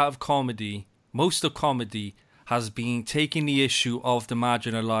big part of comedy, most of comedy, has been taking the issue of the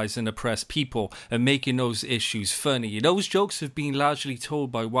marginalized and oppressed people and making those issues funny. Those jokes have been largely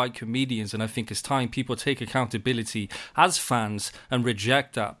told by white comedians, and I think it's time people take accountability as fans and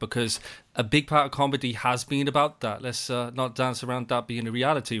reject that, because a big part of comedy has been about that. Let's not dance around that being a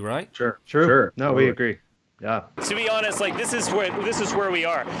reality, right? Sure. No, we agree. Yeah. To be honest, like this is where we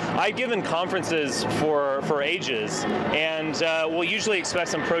are. I've given conferences for ages, and we'll usually expect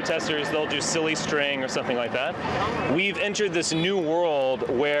some protesters. They'll do silly string or something like that. We've entered this new world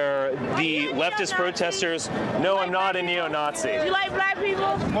where the leftist protesters. No, I'm not a neo-Nazi. Do you like black people?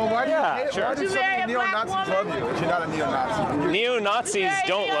 Well, why do sure. Why do so many neo-Nazis love you if you're not a neo-Nazi? Neo-Nazis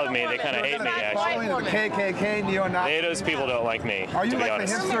don't love me. They kind of hate me, actually. The KKK, neo-Nazi. Those people don't like me. Are you to be like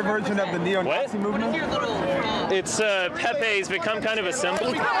honest. the hipster version of the neo-Nazi movement? It's Pepe's become kind of a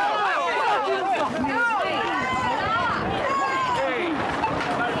symbol.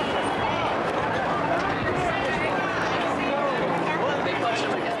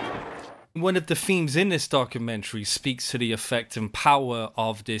 One of the themes in this documentary speaks to the effect and power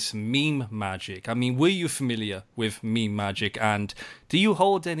of this meme magic. I mean, were you familiar with meme magic, and do you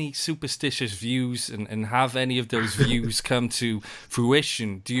hold any superstitious views and have any of those views come to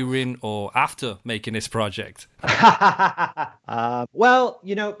fruition during or after making this project? Well,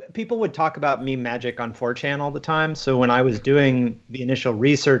 people would talk about meme magic on 4chan all the time. So when I was doing the initial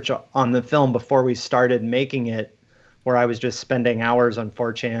research on the film before we started making it, where I was just spending hours on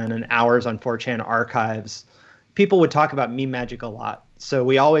 4chan and hours on 4chan archives, people would talk about meme magic a lot. So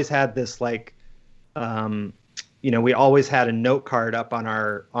we always had this we always had a note card up on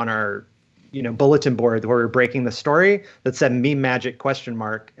our bulletin board where we were breaking the story that said meme magic ?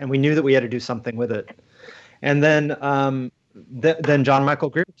 And we knew that we had to do something with it. And then then John Michael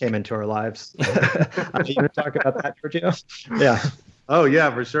Greer came into our lives. You want to talk about that, Giorgio? Yeah. Oh,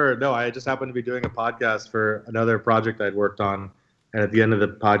 yeah, for sure. No, I just happened to be doing a podcast for another project I'd worked on. And at the end of the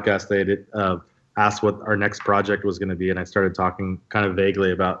podcast, they asked what our next project was going to be. And I started talking kind of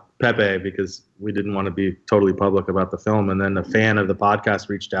vaguely about Pepe because we didn't want to be totally public about the film. And then a fan of the podcast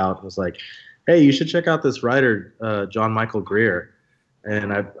reached out and was like, hey, you should check out this writer, John Michael Greer.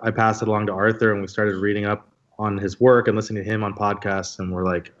 And I passed it along to Arthur, and we started reading up on his work and listening to him on podcasts. And we're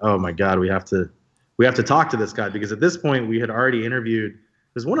like, oh, my God, we have to talk to this guy, because at this point we had already interviewed. It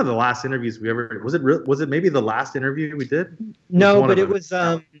was one of the last interviews we ever. Was it maybe the last interview we did? No, but it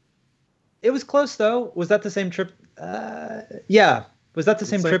was close though. Was that the same trip? Yeah. Was that the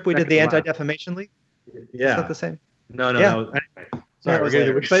same trip we did the Anti-Defamation League? Yeah. Was that the same? No. Yeah. Anyway. Sorry, but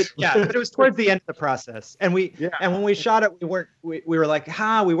it was towards the end of the process, and and when we shot it, we were like,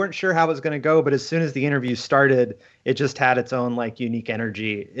 we weren't sure how it was going to go, but as soon as the interview started, it just had its own unique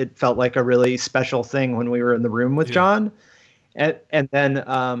energy. It felt like a really special thing when we were in the room with John, and then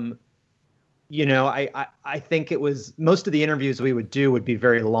I think it was most of the interviews we would do would be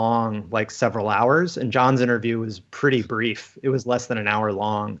very long, like several hours, and John's interview was pretty brief. It was less than an hour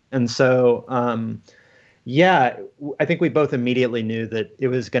long, and so. Yeah, I think we both immediately knew that it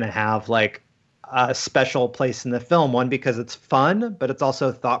was going to have a special place in the film. One, because it's fun, but it's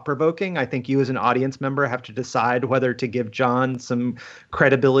also thought-provoking. I think you as an audience member have to decide whether to give John some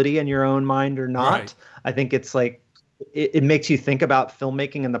credibility in your own mind or not. Right. I think it's it makes you think about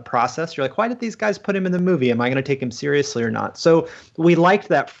filmmaking and the process. You're like, why did these guys put him in the movie? Am I going to take him seriously or not? So we liked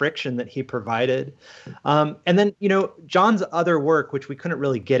that friction that he provided. And then, John's other work, which we couldn't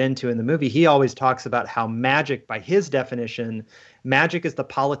really get into in the movie, he always talks about how magic, by his definition, magic is the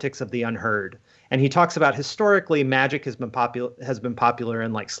politics of the unheard. And he talks about historically, magic has been popular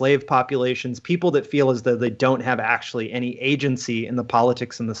in slave populations, people that feel as though they don't have actually any agency in the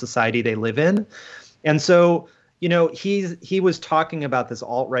politics and the society they live in. And so, he was talking about this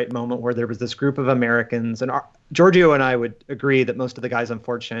alt-right moment where there was this group of Americans, and Giorgio and I would agree that most of the guys on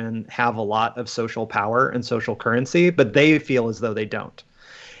 4chan have a lot of social power and social currency, but they feel as though they don't.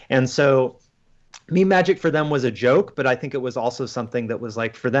 And so meme magic for them was a joke, but I think it was also something that was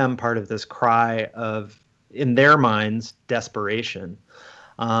for them part of this cry of, in their minds, desperation.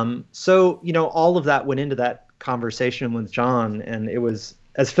 So all of that went into that conversation with John, and it was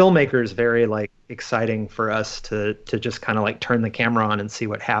as filmmakers, very like exciting for us to just kind of like turn the camera on and see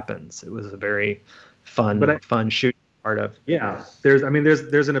what happens. It was a very fun shoot part of. Yeah, there's an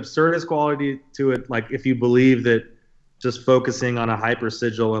absurdist quality to it. Like if you believe that just focusing on a hyper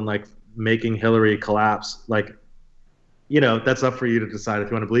sigil and like making Hillary collapse, like, that's up for you to decide if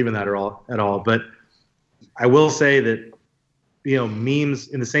you want to believe in that at all. But I will say that, memes,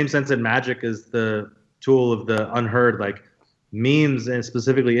 in the same sense that magic is the tool of the unheard, like memes, and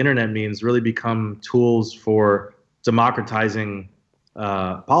specifically internet memes, really become tools for democratizing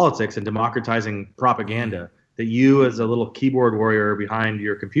politics and democratizing propaganda. That you, as a little keyboard warrior behind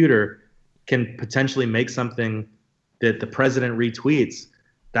your computer, can potentially make something that the president retweets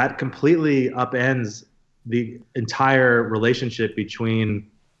that completely upends the entire relationship between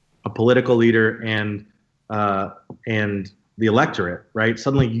a political leader and the electorate, right?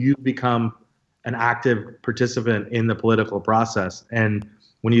 Suddenly you become an active participant in the political process. And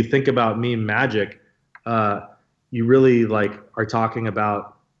when you think about meme magic, you really like are talking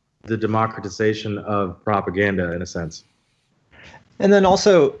about the democratization of propaganda in a sense. And then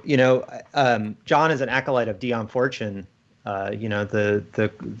also, John is an acolyte of Dion Fortune, the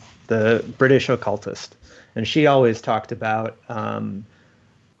British occultist, and she always talked about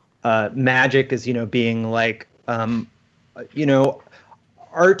magic as being like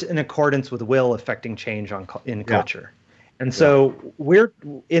art in accordance with will affecting change in culture. And so we're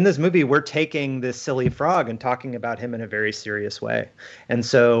in this movie, we're taking this silly frog and talking about him in a very serious way. And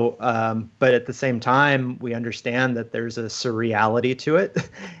so, but at the same time, we understand that there's a surreality to it.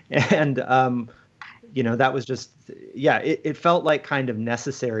 And, that was just, it felt like kind of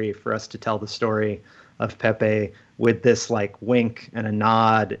necessary for us to tell the story of Pepe with this like wink and a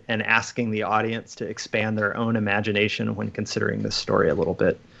nod and asking the audience to expand their own imagination when considering this story a little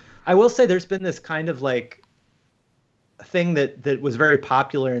bit. I will say there's been this kind of like thing that was very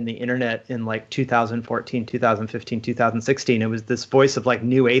popular in the internet in like 2014, 2015, 2016. It was this voice of like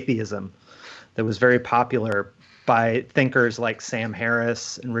new atheism that was very popular by thinkers like Sam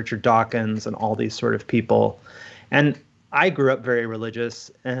Harris and Richard Dawkins and all these sort of people. And I grew up very religious,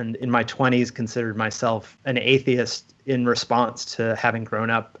 and in my 20s considered myself an atheist in response to having grown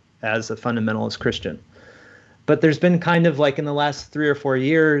up as a fundamentalist Christian. But there's been kind of like in the last 3 or 4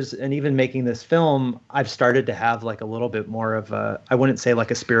 years, and even making this film, I've started to have like a little bit more of I wouldn't say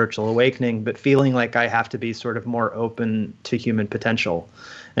like a spiritual awakening, but feeling like I have to be sort of more open to human potential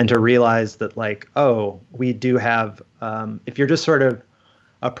and to realize that like, we do have, if you're just sort of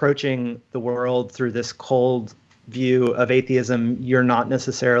approaching the world through this cold view of atheism, you're not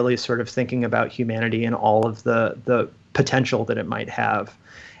necessarily sort of thinking about humanity and all of the potential that it might have.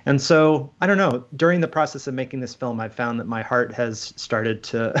 And so, I don't know, during the process of making this film, I found that my heart has started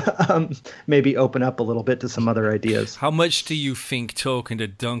to maybe open up a little bit to some other ideas. How much do you think talking to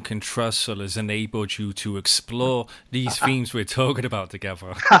Duncan Trussell has enabled you to explore these themes we're talking about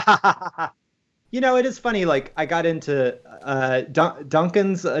together? It is funny. Like I got into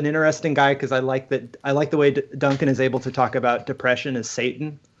Duncan's an interesting guy because I like the way Duncan is able to talk about depression as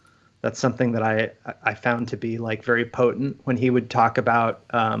Satan. That's something that I found to be like very potent when he would talk about,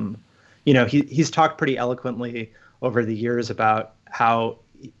 he's talked pretty eloquently over the years about how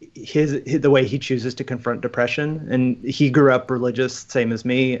the way he chooses to confront depression. And he grew up religious, same as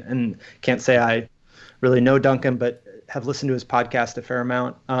me, and can't say I really know Duncan, but have listened to his podcast a fair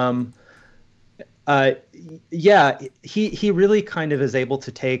amount. He really kind of is able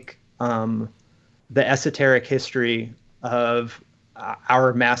to take the esoteric history of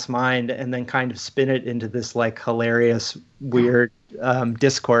our mass mind and then kind of spin it into this like hilarious, weird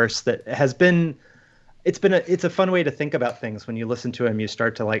discourse that has been. It's a fun way to think about things. When you listen to him, you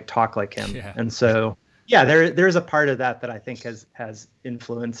start to like talk like him, and so there's a part of that I think has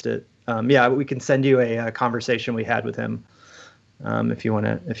influenced it. We can send you a conversation we had with him. If you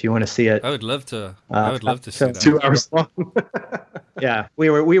want to see it. I would love to. I would love to see that. 2 hours long. Yeah, we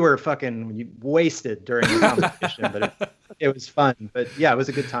were fucking wasted during the competition, but it was fun. But yeah, it was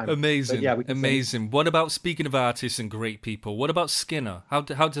a good time. Amazing. Amazing. What about, speaking of artists and great people, what about Skinner? How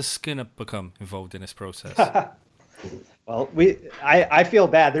does Skinner become involved in this process? Well, I feel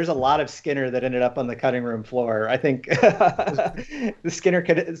bad. There's a lot of Skinner that ended up on the cutting room floor. I think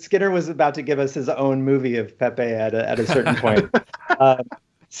Skinner was about to give us his own movie of Pepe at a certain point.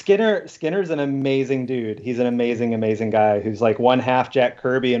 Skinner's an amazing dude. He's an amazing guy who's like one half Jack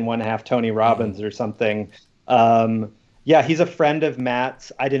Kirby and one half Tony Robbins or something. He's a friend of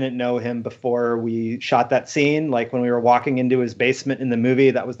Matt's. I didn't know him before we shot that scene. Like when we were walking into his basement in the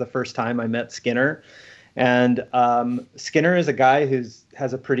movie, that was the first time I met Skinner. And Skinner is a guy who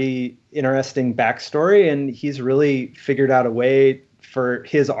has a pretty interesting backstory, and he's really figured out a way for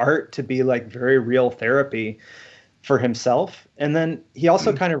his art to be like very real therapy for himself. And then he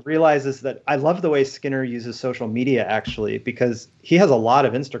also kind of realizes that I love the way Skinner uses social media, actually, because he has a lot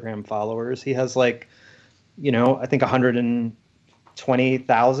of Instagram followers. He has like, I think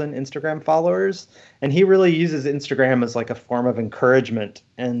 120,000 Instagram followers. And he really uses Instagram as like a form of encouragement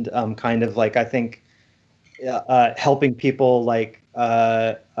and kind of like, I think, helping people like,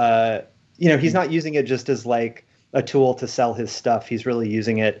 he's not using it just as like a tool to sell his stuff. He's really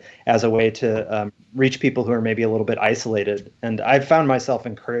using it as a way to reach people who are maybe a little bit isolated. And I've found myself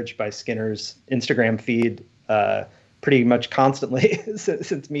encouraged by Skinner's Instagram feed pretty much constantly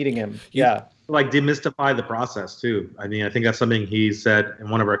since meeting him. Yeah. Like demystify the process too. I mean, I think that's something he said in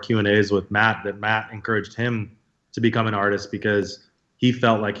one of our Q&As with Matt, that Matt encouraged him to become an artist because he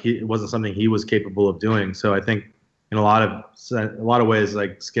felt like it wasn't something he was capable of doing. So I think in a lot of ways,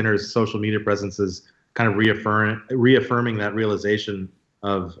 like Skinner's social media presence is kind of reaffirming that realization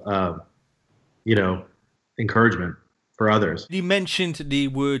of, encouragement for others. You mentioned the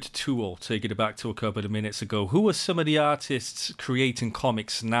word tool, taking it back to a couple of minutes ago. Who are some of the artists creating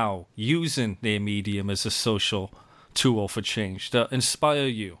comics now, using their medium as a social tool for change that inspire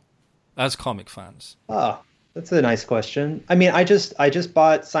you as comic fans? Oh, that's a nice question. I mean, I just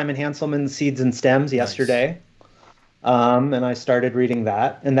bought Simon Hanselman's Seeds and Stems yesterday. Nice. And I started reading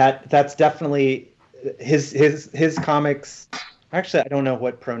that. And that's definitely his comics. Actually, I don't know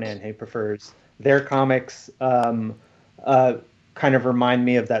what pronoun he prefers. Their comics kind of remind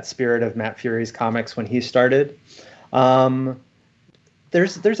me of that spirit of Matt Fury's comics when he started.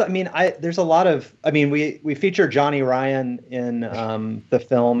 There's a lot of, we feature Johnny Ryan in the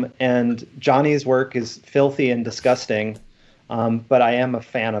film, and Johnny's work is filthy and disgusting, but I am a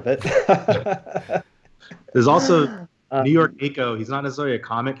fan of it. There's also New York Nico. He's not necessarily a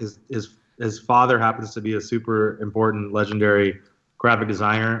comic. His father happens to be a super important, legendary graphic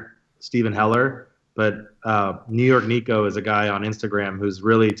designer, Stephen Heller. But New York Nico is a guy on Instagram who's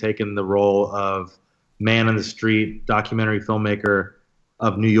really taken the role of man in the street, documentary filmmaker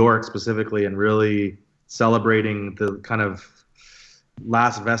of New York specifically, and really celebrating the kind of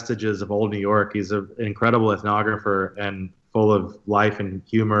last vestiges of old New York. He's an incredible ethnographer and full of life and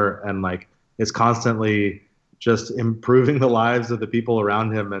humor, and like is constantly just improving the lives of the people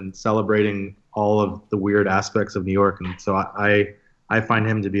around him and celebrating all of the weird aspects of New York. And so I find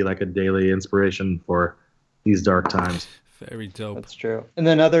him to be like a daily inspiration for these dark times. Very dope. That's true. And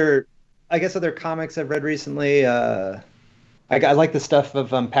then other comics I've read recently, I like the stuff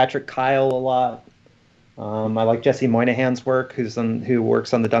of Patrick Kyle a lot. I like Jesse Moynihan's work, who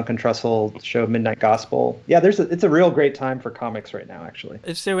works on the Duncan Trussell show Midnight Gospel. Yeah, it's a real great time for comics right now, actually.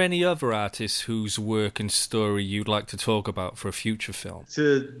 Is there any other artists whose work and story you'd like to talk about for a future film?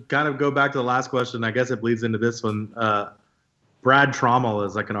 To kind of go back to the last question, I guess it bleeds into this one. Brad Trommel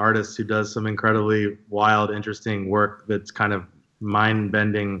is like an artist who does some incredibly wild, interesting work that's kind of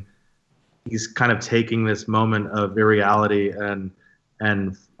mind-bending. He's kind of taking this moment of irreality and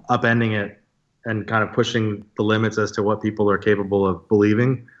upending it and kind of pushing the limits as to what people are capable of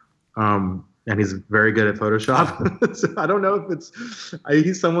believing. And he's very good at Photoshop. So I don't know if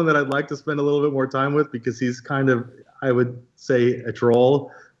he's someone that I'd like to spend a little bit more time with, because he's kind of, I would say, a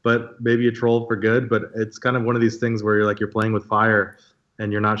troll, but maybe a troll for good. But it's kind of one of these things where you're playing with fire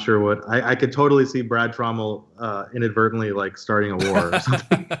and you're not sure what. I could totally see Brad Trommel inadvertently starting a war or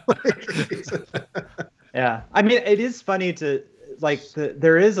something. Yeah, I mean, it is funny to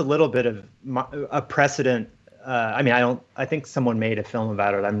there is a little bit of a precedent. I think someone made a film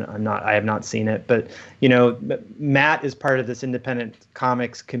about it. I have not seen it, but Matt is part of this independent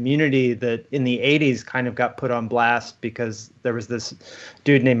comics community that in the 80s kind of got put on blast because there was this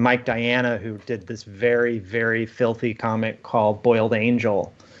dude named Mike Diana who did this very, very filthy comic called Boiled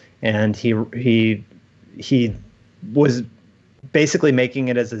Angel. And he was basically making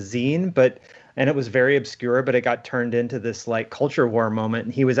it as a zine, and it was very obscure, but it got turned into this culture war moment.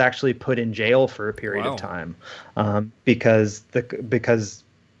 And he was actually put in jail for a period of time because the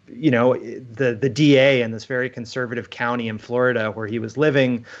DA in this very conservative county in Florida where he was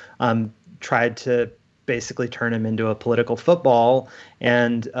living tried to basically turn him into a political football,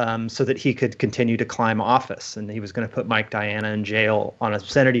 and so that he could continue to climb office. And he was going to put Mike Diana in jail on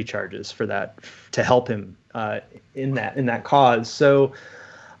obscenity charges for that, to help him in that cause. So.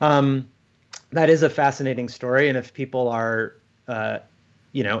 That is a fascinating story, and if people are,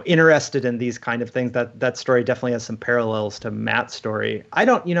 interested in these kind of things, that story definitely has some parallels to Matt's story. I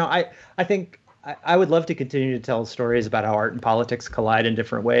think I would love to continue to tell stories about how art and politics collide in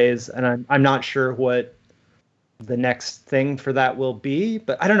different ways, and I'm not sure what the next thing for that will be.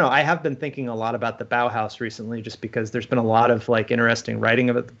 But I don't know. I have been thinking a lot about the Bauhaus recently, just because there's been a lot of like interesting writing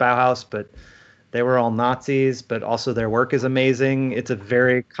about the Bauhaus, but they were all Nazis, but also their work is amazing. It's a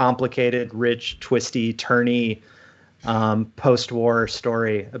very complicated, rich, twisty, turny post-war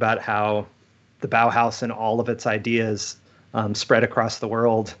story about how the Bauhaus and all of its ideas spread across the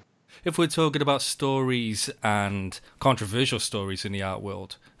world. If we're talking about stories and controversial stories in the art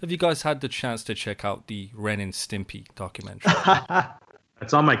world, have you guys had the chance to check out the Ren and Stimpy documentary?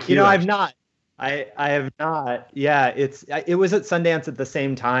 It's on my queue. You know, I've not. I have not. Yeah, it was at Sundance at the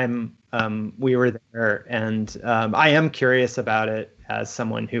same time we were there, and I am curious about it as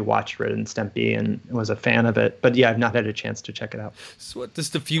someone who watched Ren and Stimpy and was a fan of it. But yeah, I've not had a chance to check it out. So what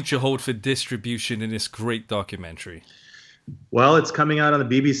does the future hold for distribution in this great documentary? Well, it's coming out on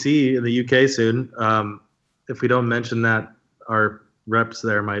the BBC in the UK soon. If we don't mention that, our reps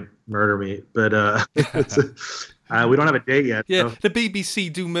there might murder me. But we don't have a date yet. Yeah, so. The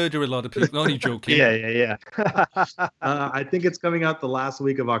BBC do murder a lot of people. Only joking. Yeah. I think it's coming out the last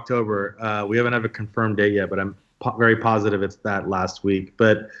week of October. We haven't have a confirmed date yet, but I'm very positive it's that last week.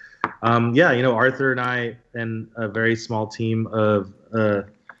 But yeah, you know, Arthur and I and a very small team of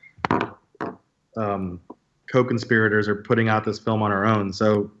co-conspirators are putting out this film on our own.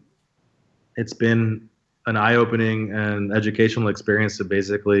 So it's been an eye-opening and educational experience to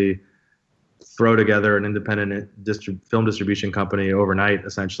basically throw together an independent film distribution company overnight,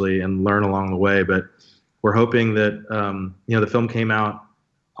 essentially, and learn along the way. But we're hoping that, you know, the film came out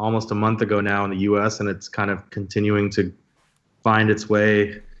almost a month ago now in the US, and it's kind of continuing to find its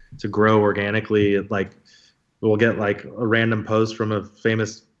way to grow organically. Like, we'll get like a random post from a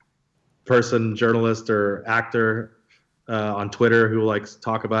famous person, journalist or actor on Twitter who likes to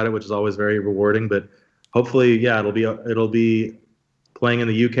talk about it, which is always very rewarding. But hopefully, yeah, it'll be playing in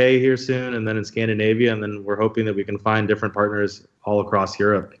the UK here soon, and then in Scandinavia, and then we're hoping that we can find different partners all across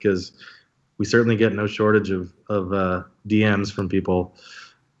Europe, because we certainly get no shortage of DMs from people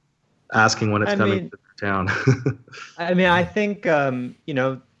asking when it's coming to town. I mean, I think you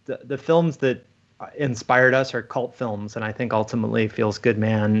know, the films that inspired us are cult films, and I think ultimately Feels Good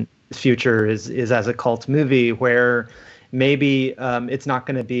Man's future is as a cult movie where maybe it's not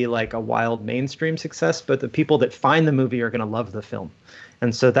going to be like a wild mainstream success, but the people that find the movie are going to love the film.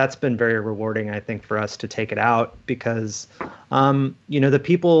 And so that's been very rewarding, I think, for us to take it out, because you know, the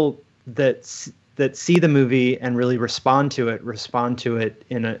people that see the movie and really respond to it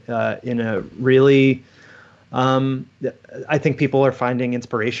in a really I think people are finding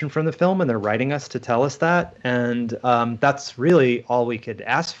inspiration from the film, and they're writing us to tell us that. And that's really all we could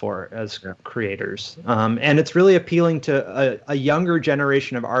ask for as creators. And it's really appealing to a younger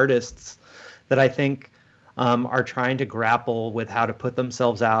generation of artists that I think are trying to grapple with how to put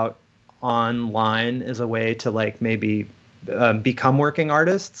themselves out online as a way to like maybe become working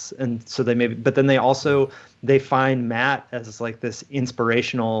artists. And so but then they find Matt as like this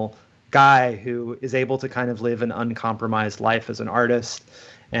inspirational guy who is able to kind of live an uncompromised life as an artist.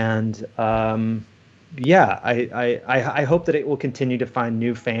 And yeah, I hope that it will continue to find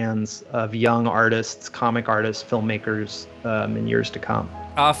new fans of young artists, comic artists, filmmakers in years to come.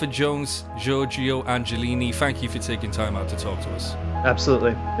 Arthur Jones, Giorgio Angelini, thank you for taking time out to talk to us.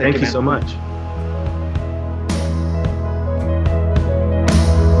 Absolutely. Thank you so much.